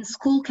and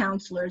school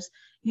counselors,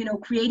 you know,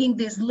 creating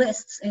these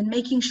lists and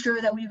making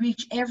sure that we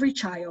reach every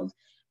child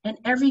and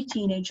every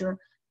teenager.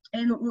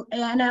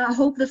 And I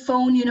hope the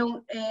phone, you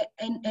know,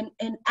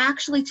 and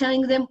actually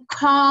telling them,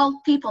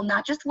 call people,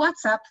 not just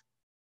WhatsApp.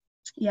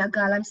 Yeah,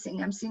 God, I'm seeing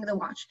the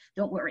watch.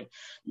 Don't worry.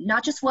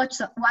 Not just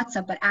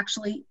WhatsApp, but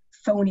actually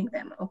phoning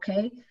them,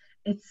 okay?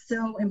 It's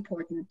so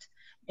important.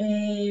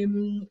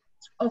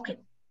 Okay,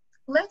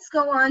 let's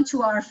go on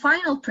to our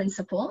final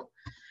principle,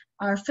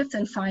 our fifth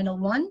and final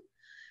one,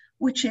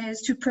 which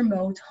is to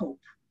promote hope.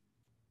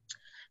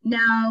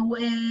 Now,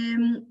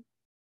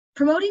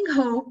 promoting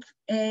hope,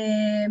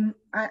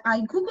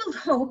 I Googled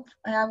hope.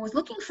 I was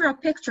looking for a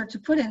picture to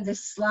put in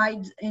these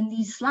slides,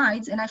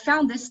 and I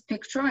found this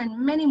picture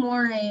and many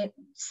more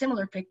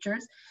similar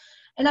pictures.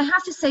 And I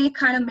have to say, it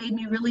kind of made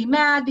me really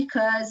mad,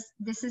 because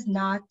this is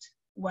not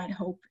what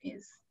hope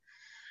is.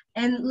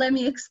 And let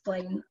me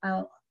explain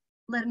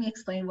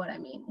what I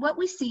mean. What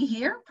we see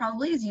here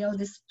probably is, you know,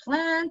 this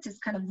plant is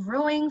kind of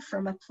growing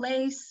from a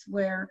place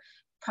where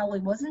probably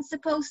wasn't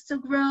supposed to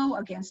grow,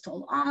 against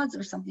all odds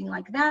or something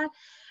like that.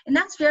 And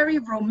that's very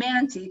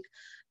romantic,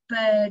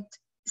 but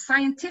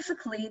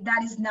scientifically,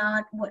 that is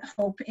not what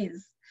hope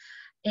is.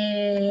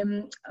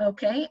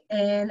 Okay,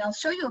 and I'll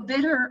show you a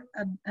better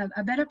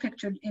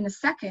picture in a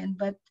second,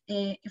 but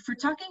if we're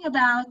talking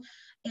about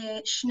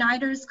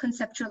Schneider's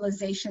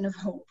conceptualization of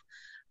hope,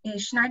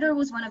 Schneider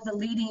was one of the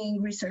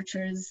leading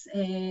researchers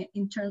in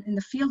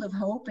the field of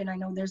hope, and I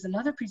know there's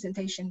another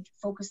presentation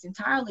focused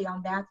entirely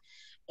on that.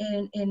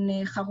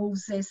 in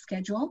Haruv's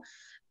schedule.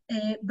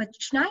 But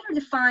Schneider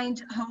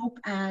defined hope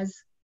as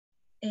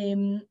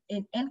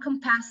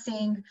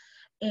encompassing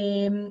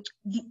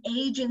the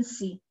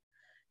agency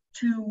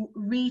to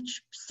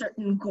reach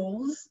certain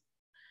goals,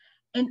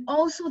 and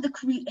also the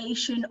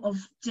creation of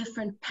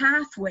different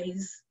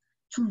pathways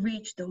to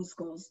reach those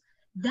goals.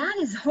 That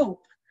is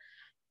hope.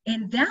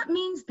 And that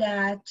means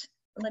that,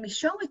 let me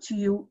show it to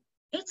you,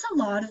 it's a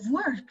lot of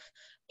work.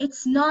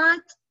 It's not,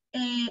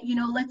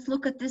 let's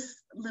look at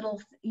this little,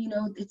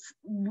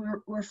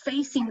 we're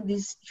facing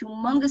this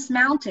humongous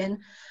mountain,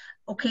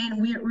 okay,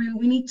 and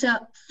we need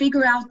to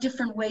figure out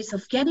different ways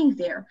of getting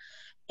there.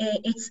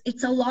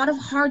 It's a lot of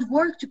hard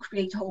work to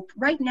create hope.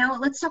 Right now,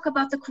 let's talk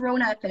about the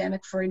corona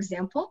epidemic, for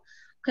example.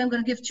 Okay, I'm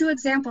going to give 2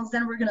 examples,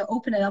 then we're going to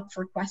open it up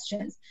for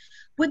questions.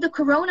 With the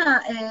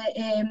corona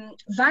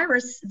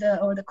virus,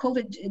 or the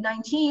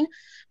COVID-19,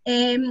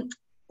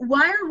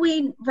 why are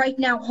we right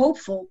now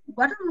hopeful?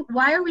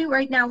 Why are we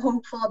right now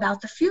hopeful about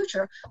the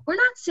future? We're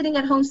not sitting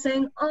at home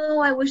saying, oh,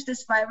 I wish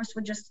this virus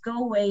would just go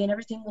away and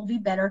everything will be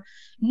better.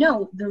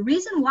 No, the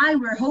reason why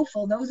we're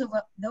hopeful, those of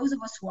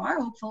us who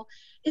are hopeful,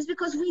 is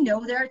because we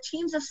know there are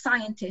teams of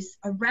scientists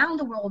around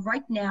the world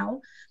right now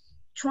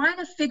trying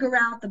to figure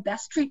out the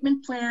best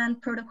treatment plan,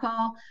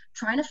 protocol,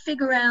 trying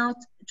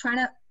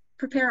to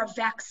prepare a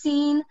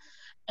vaccine.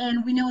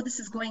 And we know this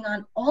is going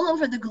on all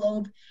over the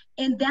globe.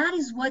 And that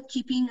is what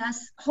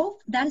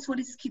that is what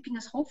is keeping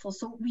us hopeful.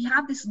 So we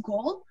have this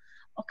goal,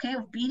 okay,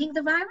 of beating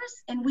the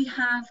virus, and we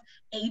have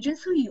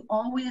agents who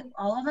all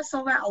of us,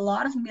 over a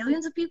lot of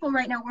millions of people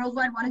right now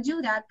worldwide want to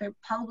do that. They're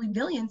probably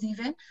billions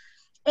even.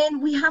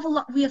 And we have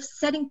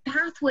setting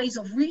pathways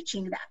of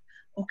reaching that.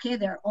 Okay,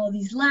 there are all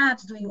these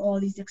labs doing all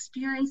these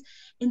experiments,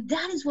 and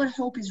that is what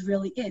hope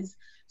really is.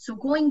 So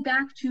going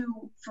back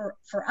to,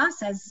 for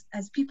us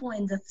as people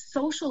in the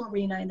social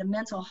arena, in the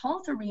mental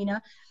health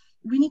arena,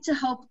 we need to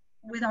help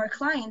with our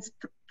clients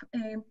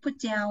put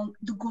down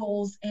the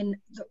goals and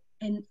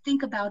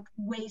think about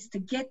ways to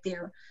get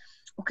there.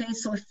 Okay,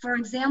 so if, for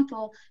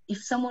example,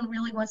 if someone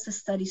really wants to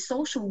study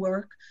social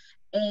work,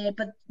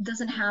 but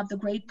doesn't have the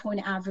grade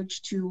point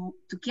average to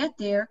get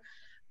there,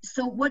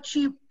 so what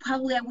I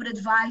would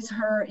advise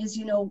her is,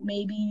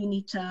 maybe you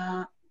need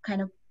to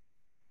kind of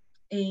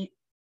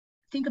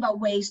think about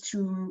ways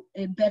to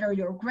better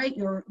your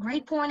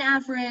grade point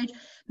average,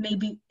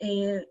 maybe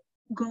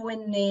go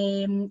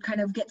and kind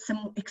of get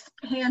some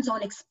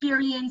hands-on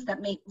experience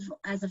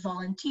as a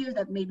volunteer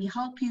that maybe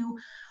help you.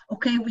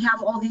 Okay, we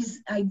have all these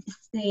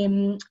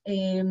things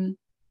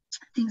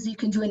you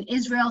can do in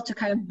Israel to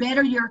kind of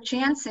better your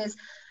chances,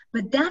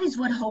 but that is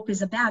what hope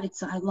is about.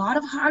 It's a lot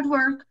of hard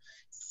work,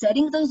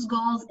 setting those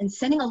goals and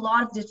setting a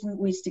lot of different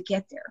ways to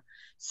get there.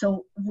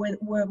 So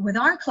with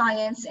our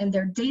clients and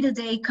their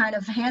day-to-day kind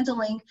of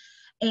handling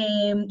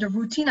the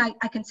routine,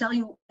 I can tell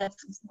you,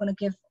 that's going to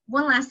give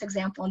one last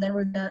example, and then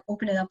we're going to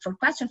open it up for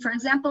question. For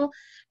example,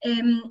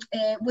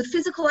 with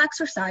physical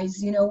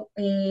exercise, here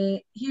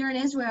in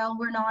Israel,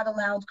 we're not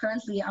allowed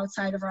currently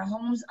outside of our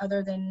homes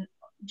other than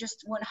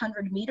just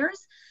 100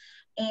 meters.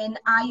 And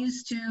I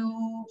used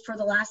to, for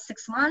the last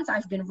 6 months,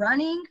 I've been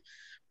running,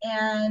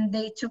 and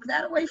they took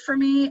that away from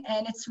me.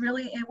 And it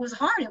was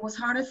hard. It was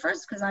hard at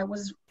first because I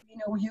was,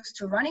 used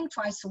to running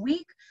twice a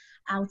week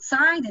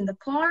outside in the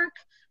park.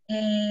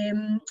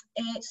 And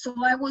so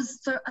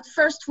at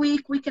first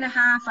week and a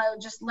half, I would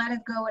just let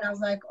it go. And I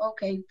was like,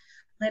 okay,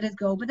 let it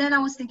go. But then I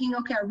was thinking,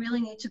 okay, I really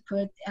need to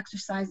put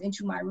exercise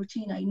into my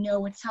routine. I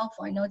know it's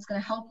helpful. I know it's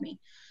going to help me.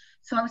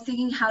 So I was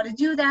thinking how to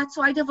do that.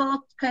 So I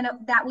developed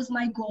that was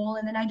my goal.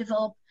 And then I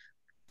developed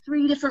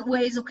 3 different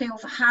ways, of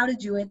how to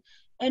do it.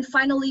 And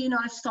finally,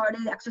 I've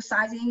started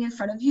exercising in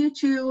front of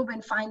YouTube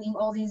and finding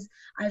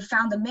I've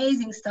found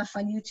amazing stuff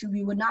on YouTube.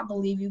 You would not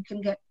believe you can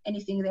get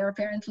anything there,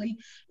 apparently,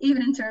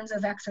 even in terms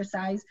of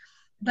exercise.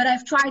 But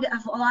I've tried a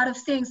lot of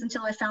things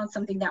until I found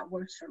something that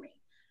works for me.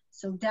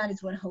 So that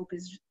is what hope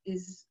is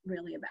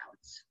really about: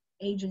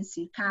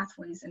 agency,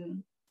 pathways,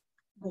 and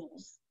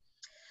goals.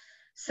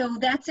 So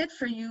that's it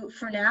for you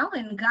for now.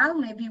 And Gal,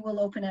 maybe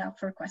we'll open it up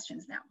for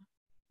questions now.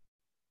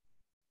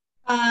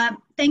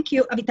 Thank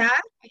you, Avital.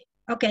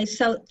 Okay,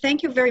 so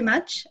thank you very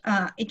much.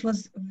 It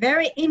was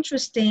very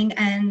interesting,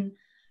 and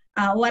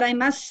what I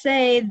must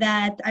say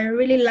that I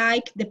really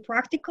like the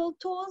practical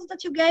tools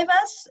that you gave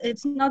us.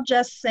 It's not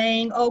just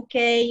saying,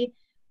 okay,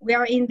 we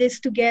are in this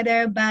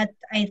together, but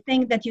I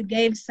think that you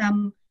gave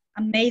some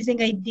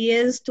amazing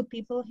ideas to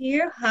people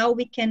here, how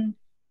we can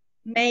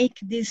make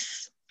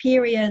this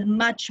period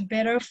much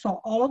better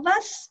for all of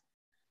us.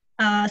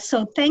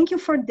 So thank you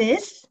for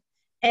this.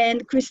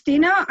 And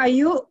Christina, are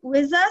you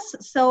with us?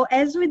 So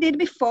as we did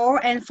before,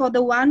 and for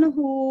the one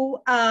who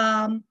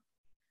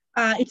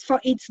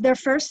it's their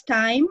first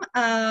time,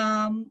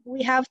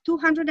 we have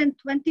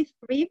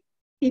 223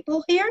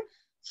 people here,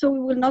 so we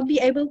will not be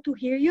able to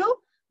hear you,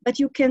 but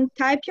you can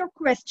type your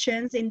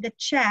questions in the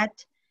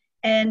chat.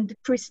 And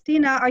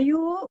Christina, are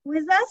you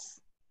with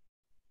us?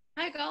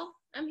 Hi, Gal.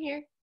 I'm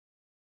here.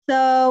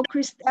 So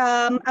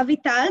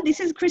Avital, this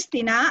is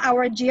Christina,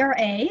 our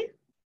GRA.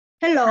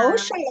 Hello,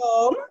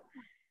 shalom.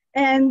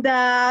 And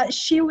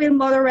she will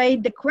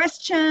moderate the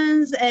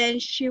questions,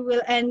 and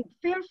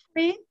feel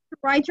free to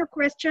write your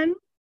question.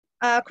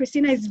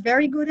 Christina is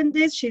very good in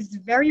this. She's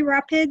very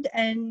rapid,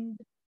 and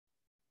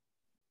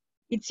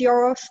it's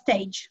your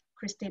stage,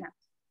 Christina.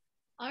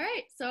 All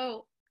right,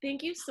 so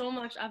thank you so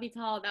much,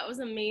 Avital. That was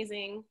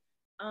amazing.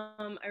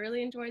 I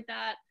really enjoyed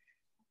that.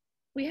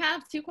 We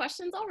have 2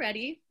 questions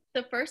already.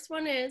 The first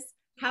one is,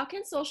 how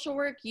can social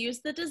work use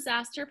the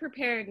disaster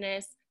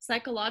preparedness,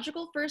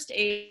 psychological first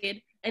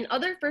aid, and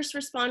other first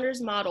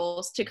responders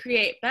models to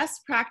create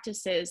best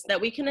practices that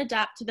we can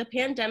adapt to the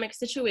pandemic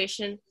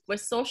situation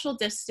with social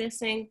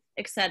distancing,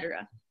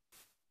 etc.?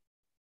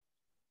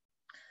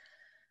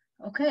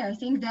 Okay, I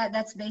think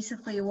that's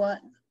basically what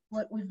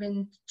we've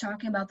been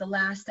talking about the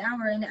last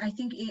hour, and I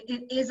think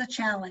it is a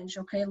challenge.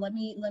 Okay, let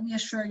me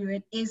assure you,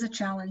 it is a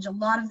challenge. A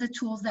lot of the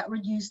tools that we're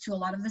used to, a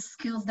lot of the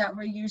skills that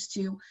we're used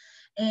to,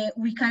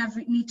 we kind of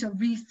need to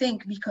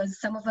rethink, because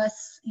some of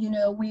us, you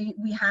know, we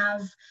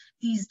have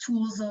these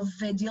tools of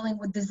dealing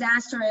with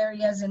disaster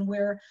areas, and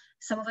where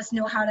some of us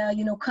know how to,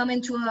 you know, come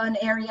into an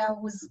area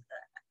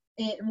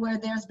where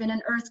there's been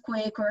an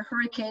earthquake or a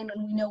hurricane,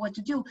 and we know what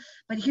to do.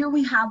 But here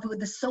we have with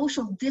the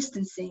social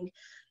distancing,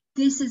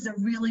 this is a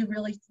really,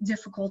 really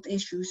difficult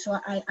issue. So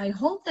I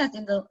hope that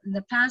in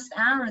the past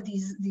hour,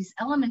 these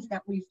elements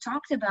that we've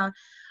talked about,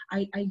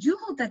 I do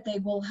hope that they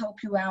will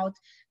help you out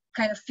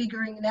kind of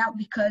figuring it out,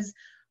 because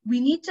we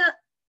need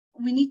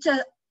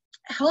to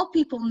help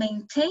people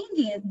maintain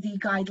the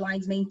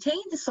guidelines,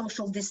 maintain the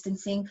social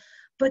distancing,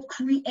 but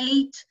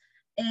create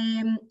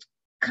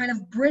kind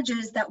of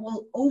bridges that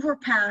will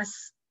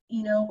overpass,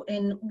 you know,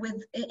 and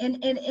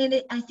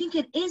I think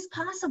it is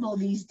possible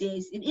these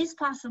days. It is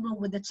possible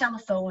with the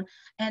telephone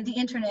and the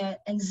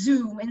internet and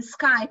Zoom and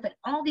Skype and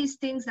all these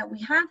things that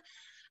we have.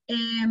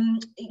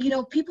 You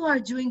know, people are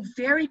doing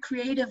very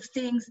creative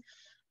things.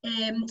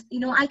 You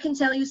know, I can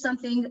tell you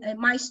something.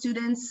 My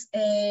students,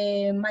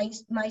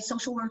 my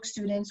social work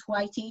students who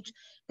I teach,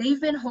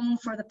 they've been home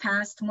for the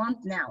past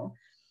month now.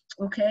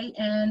 Okay,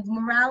 and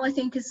morale, I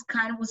think,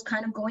 was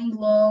kind of going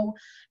low,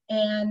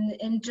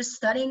 and just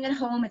studying at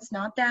home, it's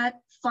not that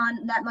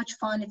much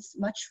fun.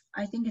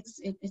 I think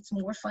it's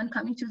more fun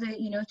coming to the,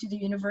 you know, to the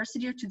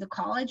university or to the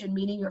college and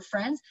meeting your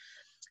friends.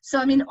 So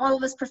I mean, all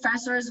of us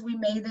professors, we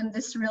made them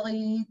this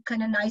really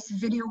kind of nice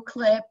video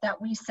clip that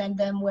we sent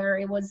them, where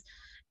it was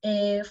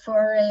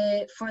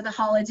for the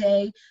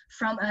holiday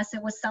from us.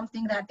 It was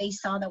something that they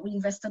saw that we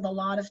invested a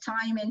lot of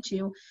time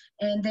into,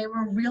 and they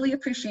were really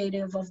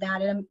appreciative of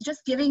that. And I'm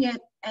just giving it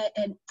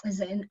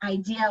as an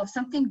idea of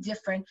something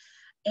different.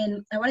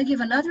 And I want to give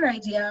another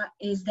idea,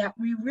 is that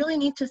we really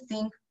need to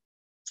think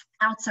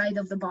outside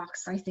of the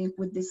box, I think,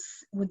 with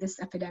this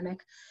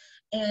epidemic.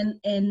 And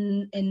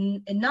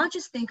not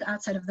just think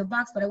outside of the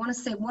box, but I want to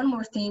say one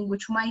more thing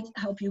which might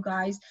help you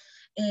guys.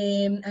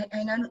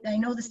 I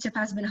know this tip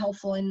has been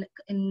helpful in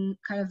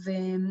kind of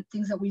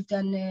things that we've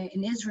done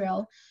in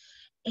Israel,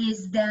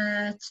 is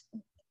that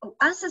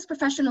us as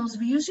professionals,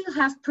 we usually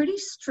have pretty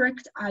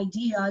strict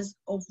ideas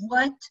of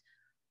what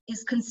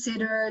is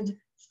considered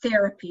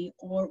therapy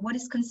or what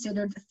is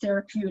considered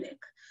therapeutic,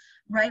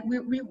 right?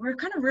 We're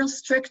kind of real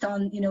strict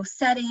on, you know,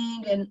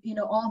 setting and, you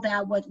know, all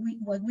that, what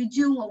we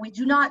do, what we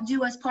do not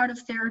do as part of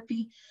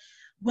therapy.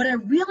 What I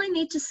really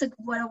need to,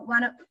 what I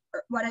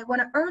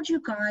want to urge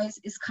you guys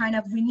is kind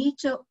of, we need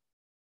to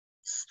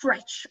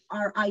stretch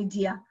our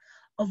idea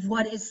of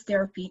what is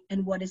therapy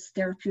and what is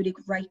therapeutic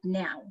right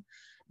now.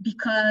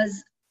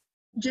 Because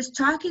just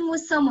talking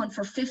with someone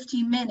for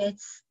 50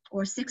 minutes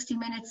or 60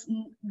 minutes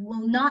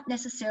will not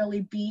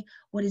necessarily be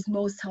what is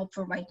most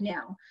helpful right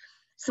now.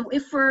 So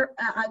if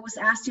I was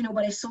asked, you know,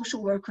 by a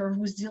social worker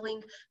who's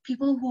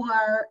people who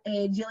are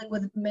dealing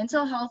with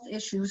mental health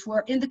issues, who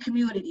are in the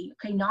community,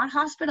 okay, not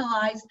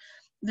hospitalized,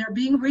 they're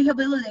being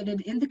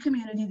rehabilitated in the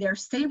community, they're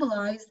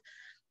stabilized,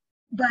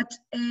 but,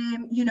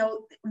 you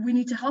know, we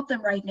need to help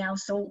them right now.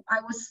 So I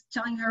was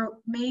telling her,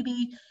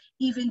 maybe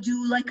even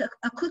do like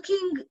a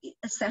cooking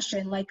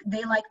session, like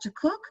they like to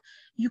cook.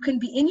 You can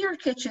be in your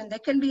kitchen, they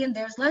can be in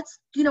theirs. Let's,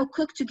 you know,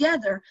 cook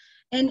together.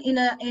 And in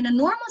a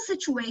normal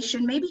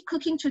situation, maybe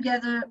cooking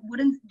together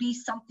wouldn't be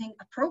something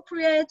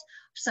appropriate,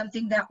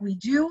 something that we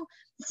do.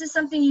 This is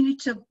something you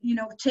need to, you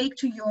know, take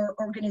to your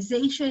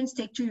organizations,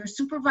 take to your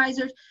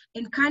supervisors,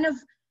 and kind of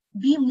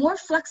be more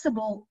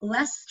flexible,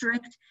 less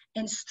strict,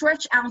 and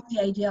stretch out the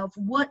idea of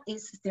what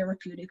is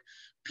therapeutic.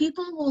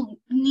 People will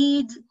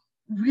need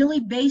really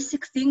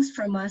basic things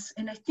from us,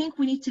 and I think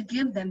we need to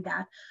give them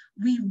that.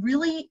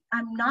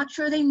 I'm not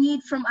sure they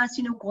need from us,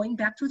 you know, going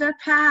back to their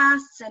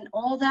pasts and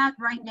all that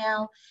right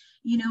now.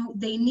 You know,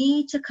 they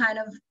need to kind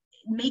of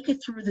make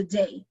it through the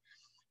day.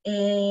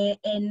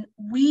 And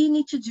we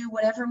need to do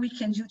whatever we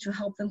can do to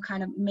help them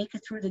kind of make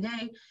it through the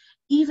day,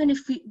 even if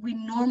we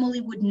normally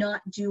would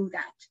not do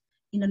that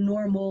in a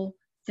normal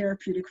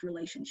therapeutic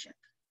relationship.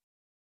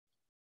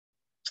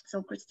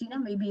 So Christina,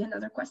 maybe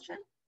another question?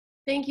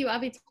 Thank you,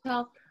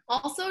 Avital.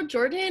 Also,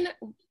 Jordan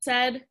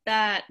said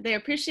that they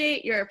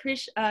appreciate your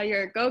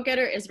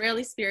go-getter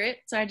Israeli spirit.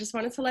 So I just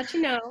wanted to let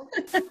you know.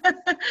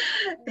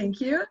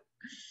 Thank you.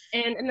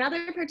 And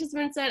another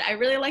participant said, I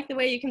really like the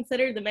way you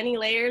considered the many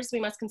layers we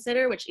must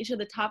consider which each of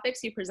the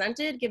topics you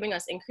presented, giving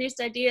us increased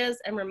ideas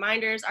and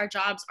reminders our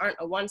jobs aren't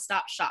a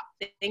one-stop shop.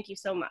 Thank you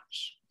so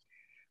much.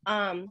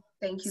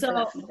 Thank you for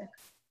that feedback.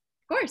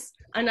 Of course.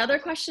 Another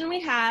question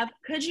we have,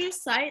 could you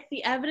cite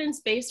the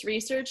evidence-based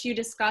research you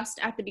discussed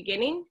at the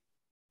beginning?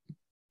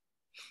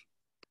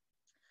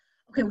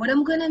 Okay, what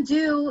I'm gonna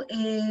do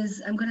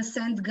is I'm gonna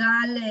send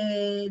Gal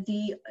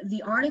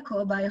the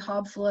article by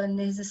Hobful and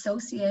his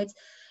associates,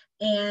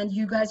 and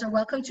you guys are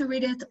welcome to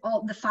read it.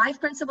 All the 5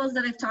 principles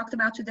that I've talked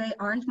about today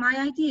aren't my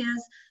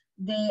ideas.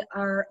 They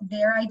are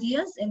their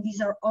ideas, and these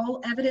are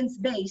all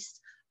evidence-based.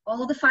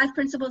 All the 5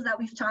 principles that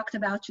we've talked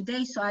about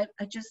today, so I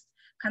just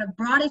kind of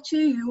brought it to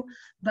you,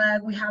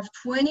 but we have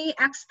 20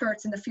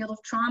 experts in the field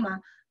of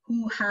trauma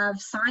who have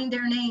signed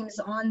their names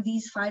on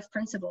these 5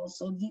 principles.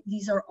 So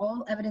these are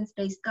all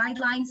evidence-based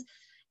guidelines,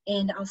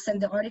 and I'll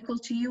send the article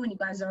to you, and you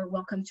guys are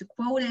welcome to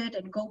quote it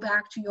and go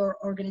back to your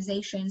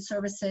organization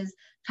services,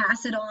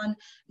 pass it on,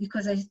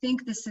 because I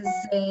think this is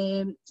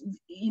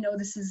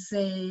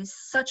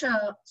such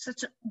a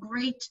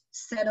great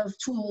set of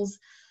tools,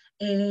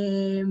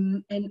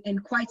 and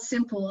quite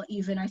simple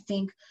even, I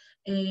think,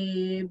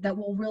 that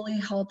will really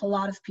help a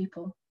lot of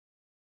people.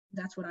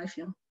 That's what I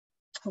feel,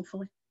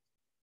 hopefully.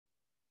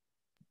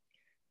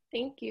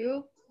 Thank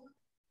you.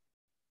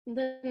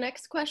 The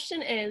next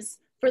question is,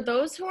 for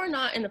those who are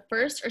not in the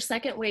first or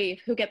second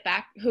wave who get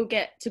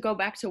to go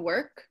back to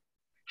work,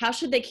 how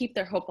should they keep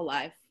their hope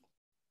alive?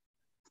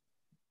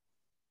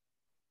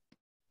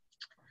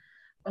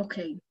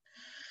 Okay.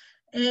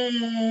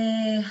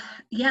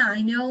 Yeah,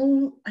 I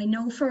know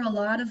for a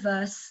lot of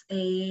us,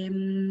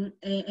 and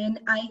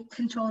I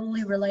can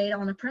totally relate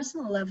on a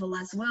personal level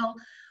as well,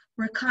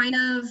 we're kind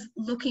of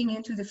looking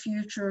into the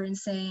future and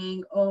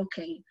saying,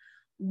 okay,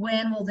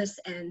 when will this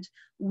end?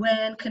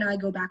 When can I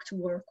go back to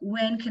work?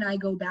 When can I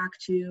go back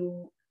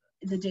to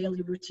the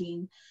daily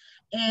routine?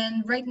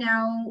 And right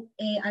now,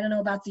 I don't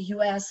know about the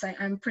US,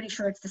 I'm pretty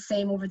sure it's the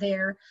same over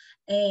there.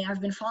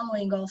 I've been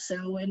following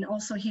also, and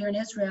also here in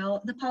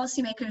Israel, the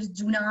policymakers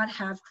do not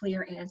have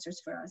clear answers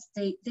for us.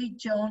 They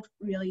don't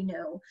really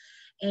know.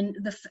 And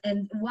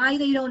why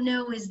they don't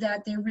know is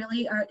that they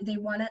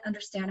want to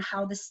understand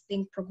how this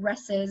thing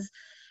progresses,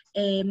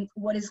 and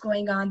what is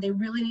going on. They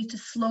really need to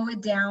slow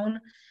it down.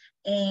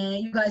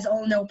 And you guys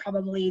all know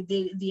probably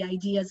the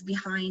ideas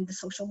behind the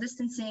social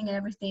distancing and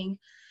everything.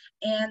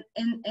 And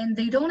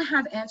they don't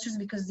have answers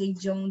because they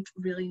don't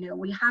really know.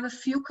 We have a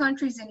few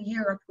countries in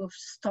Europe who have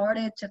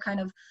started to kind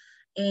of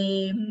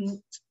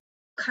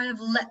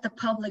let the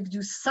public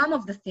do some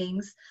of the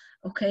things,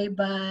 okay,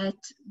 but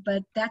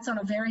that's on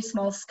a very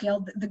small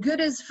scale. The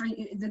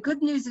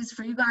good news is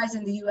for you guys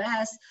in the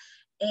US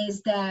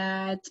is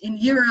that in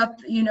Europe,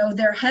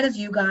 they're ahead of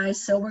you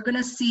guys. So all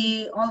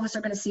of us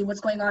are gonna see what's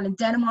going on in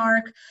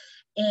Denmark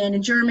and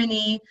in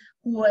Germany,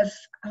 who have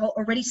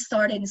already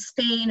started, in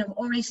Spain have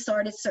already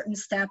started certain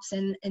steps,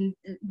 and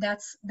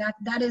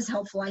that is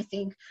helpful, I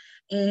think,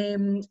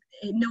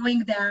 knowing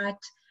that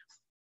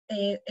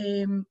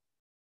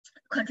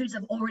countries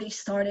have already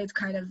started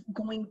kind of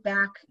going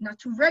back, not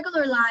to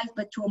regular life,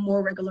 but to a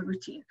more regular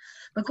routine.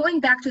 But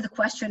going back to the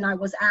question I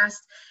was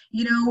asked,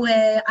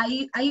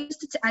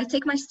 I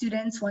take my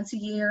students once a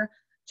year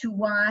to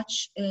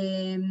watch,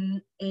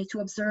 to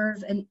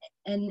observe an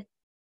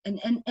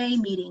NA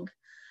meeting.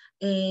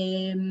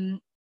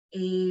 And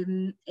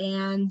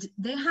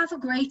they have a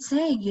great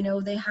saying,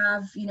 they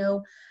have,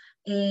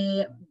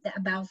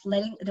 about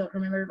letting, I don't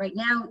remember it right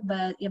now,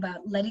 but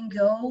about letting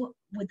go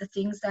with the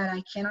things that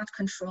I cannot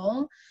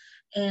control,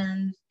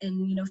 and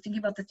thinking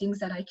about the things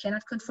that I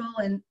cannot control,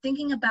 and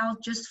thinking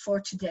about just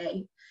for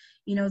today.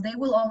 They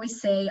will always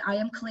say, I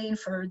am clean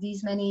for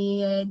these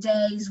many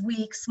days,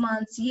 weeks,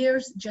 months,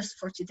 years, just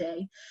for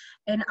today.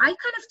 And I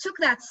kind of took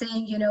that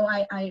saying,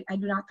 I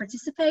do not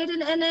participate in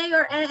NA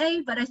or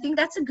AA, but I think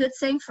that's a good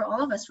saying for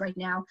all of us right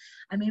now.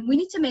 I mean, we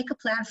need to make a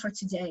plan for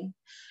today.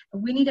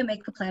 We need to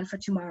make a plan for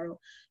tomorrow.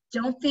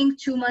 Don't think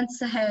 2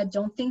 months ahead.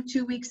 Don't think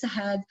 2 weeks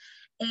ahead.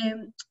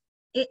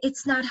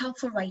 It's not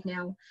helpful right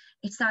now.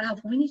 It's not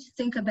helpful. We need to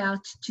think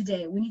about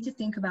today. We need to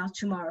think about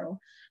tomorrow.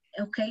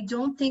 Okay,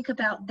 don't think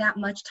about that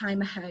much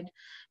time ahead.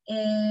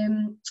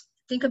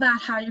 Think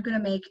about how you're going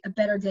to make a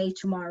better day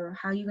tomorrow,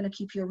 how you're going to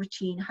keep your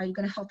routine, how you're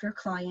going to help your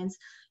clients,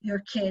 your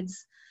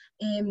kids.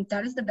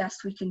 That is the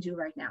best we can do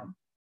right now.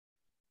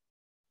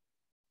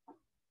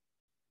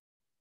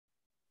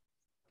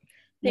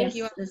 Thank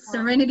you. The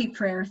serenity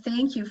prayer.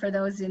 Thank you for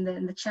those in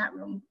the chat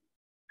room.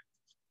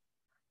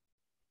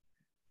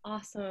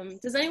 Awesome.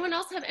 Does anyone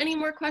else have any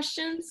more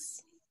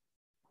questions?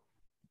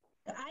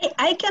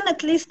 I can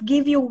at least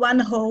give you one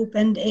hope,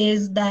 and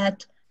is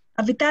that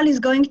Avital is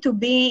going to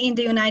be in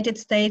the United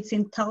States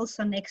in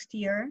Tulsa next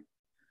year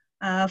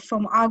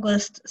from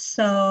August.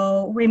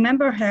 So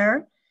remember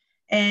her.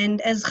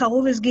 And as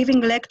Haruv is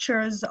giving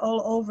lectures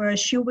all over,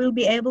 she will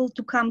be able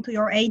to come to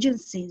your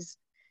agencies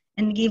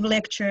and give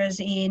lectures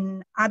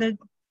in other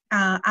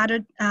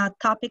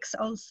topics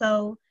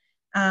also.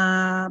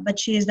 But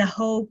she is the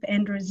hope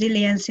and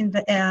resilience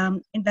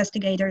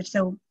investigator.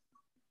 So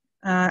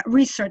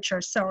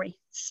researcher, sorry.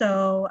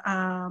 So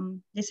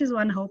this is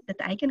one hope that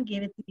I can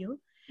give it to you.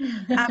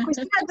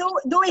 Christina,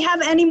 do we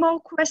have any more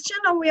questions,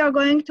 or we are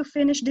going to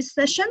finish this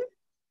session?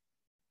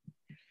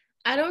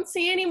 I don't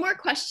see any more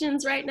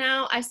questions right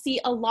now. I see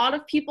a lot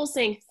of people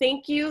saying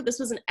thank you. This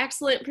was an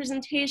excellent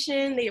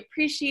presentation. They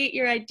appreciate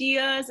your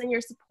ideas and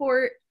your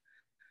support.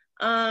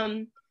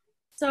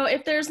 So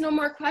if there's no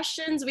more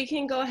questions, we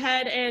can go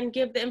ahead and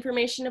give the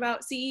information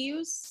about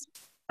CEUs.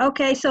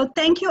 Okay, so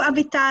thank you,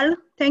 Avital.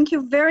 Thank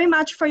you very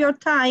much for your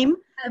time.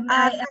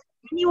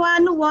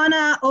 Anyone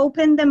wanna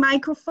open the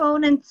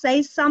microphone and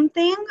say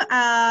something?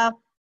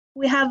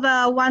 We have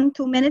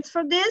 1-2 minutes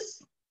for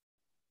this.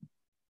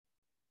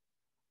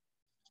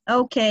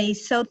 Okay,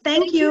 so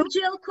thank you.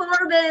 Jill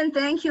Corbin.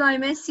 Thank you. I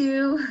miss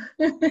you.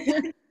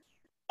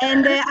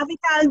 And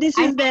Avital, this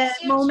is the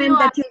moment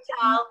that you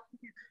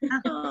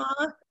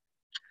Aww.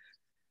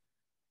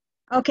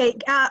 Okay,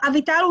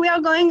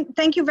 Avital,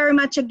 thank you very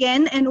much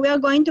again, and we are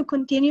going to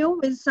continue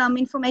with some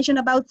information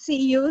about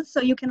CEUs,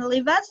 so you can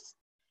leave us.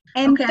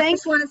 And okay, I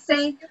just want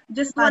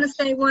to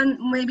say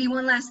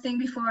one last thing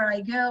before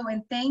I go,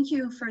 and thank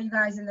you for you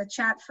guys in the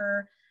chat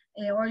for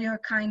all your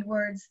kind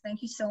words.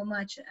 Thank you so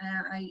much.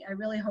 I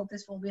really hope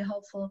this will be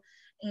helpful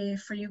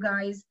for you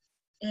guys,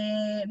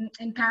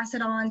 and pass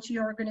it on to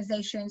your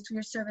organizations, to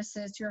your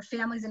services, to your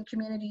families and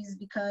communities,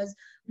 because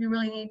we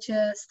really need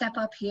to step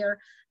up here.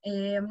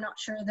 I'm not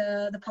sure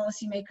the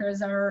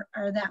policymakers are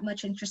that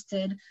much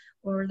interested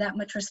or that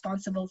much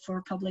responsible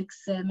for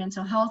public's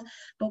mental health.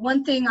 But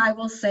one thing I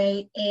will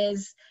say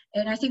is,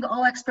 and I think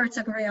all experts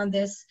agree on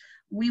this,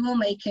 we will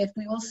make it,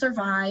 we will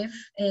survive,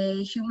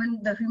 the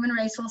human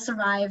race will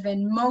survive,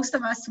 and most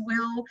of us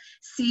will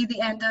see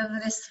the end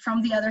of this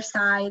from the other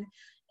side.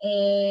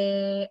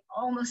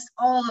 Almost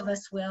all of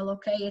us will,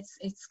 okay?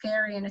 It's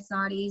scary and it's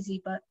not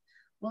easy, but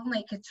we'll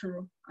make it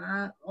through.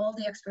 All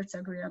the experts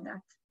agree on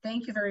that.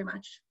 Thank you very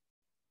much.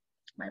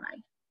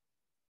 Bye-bye.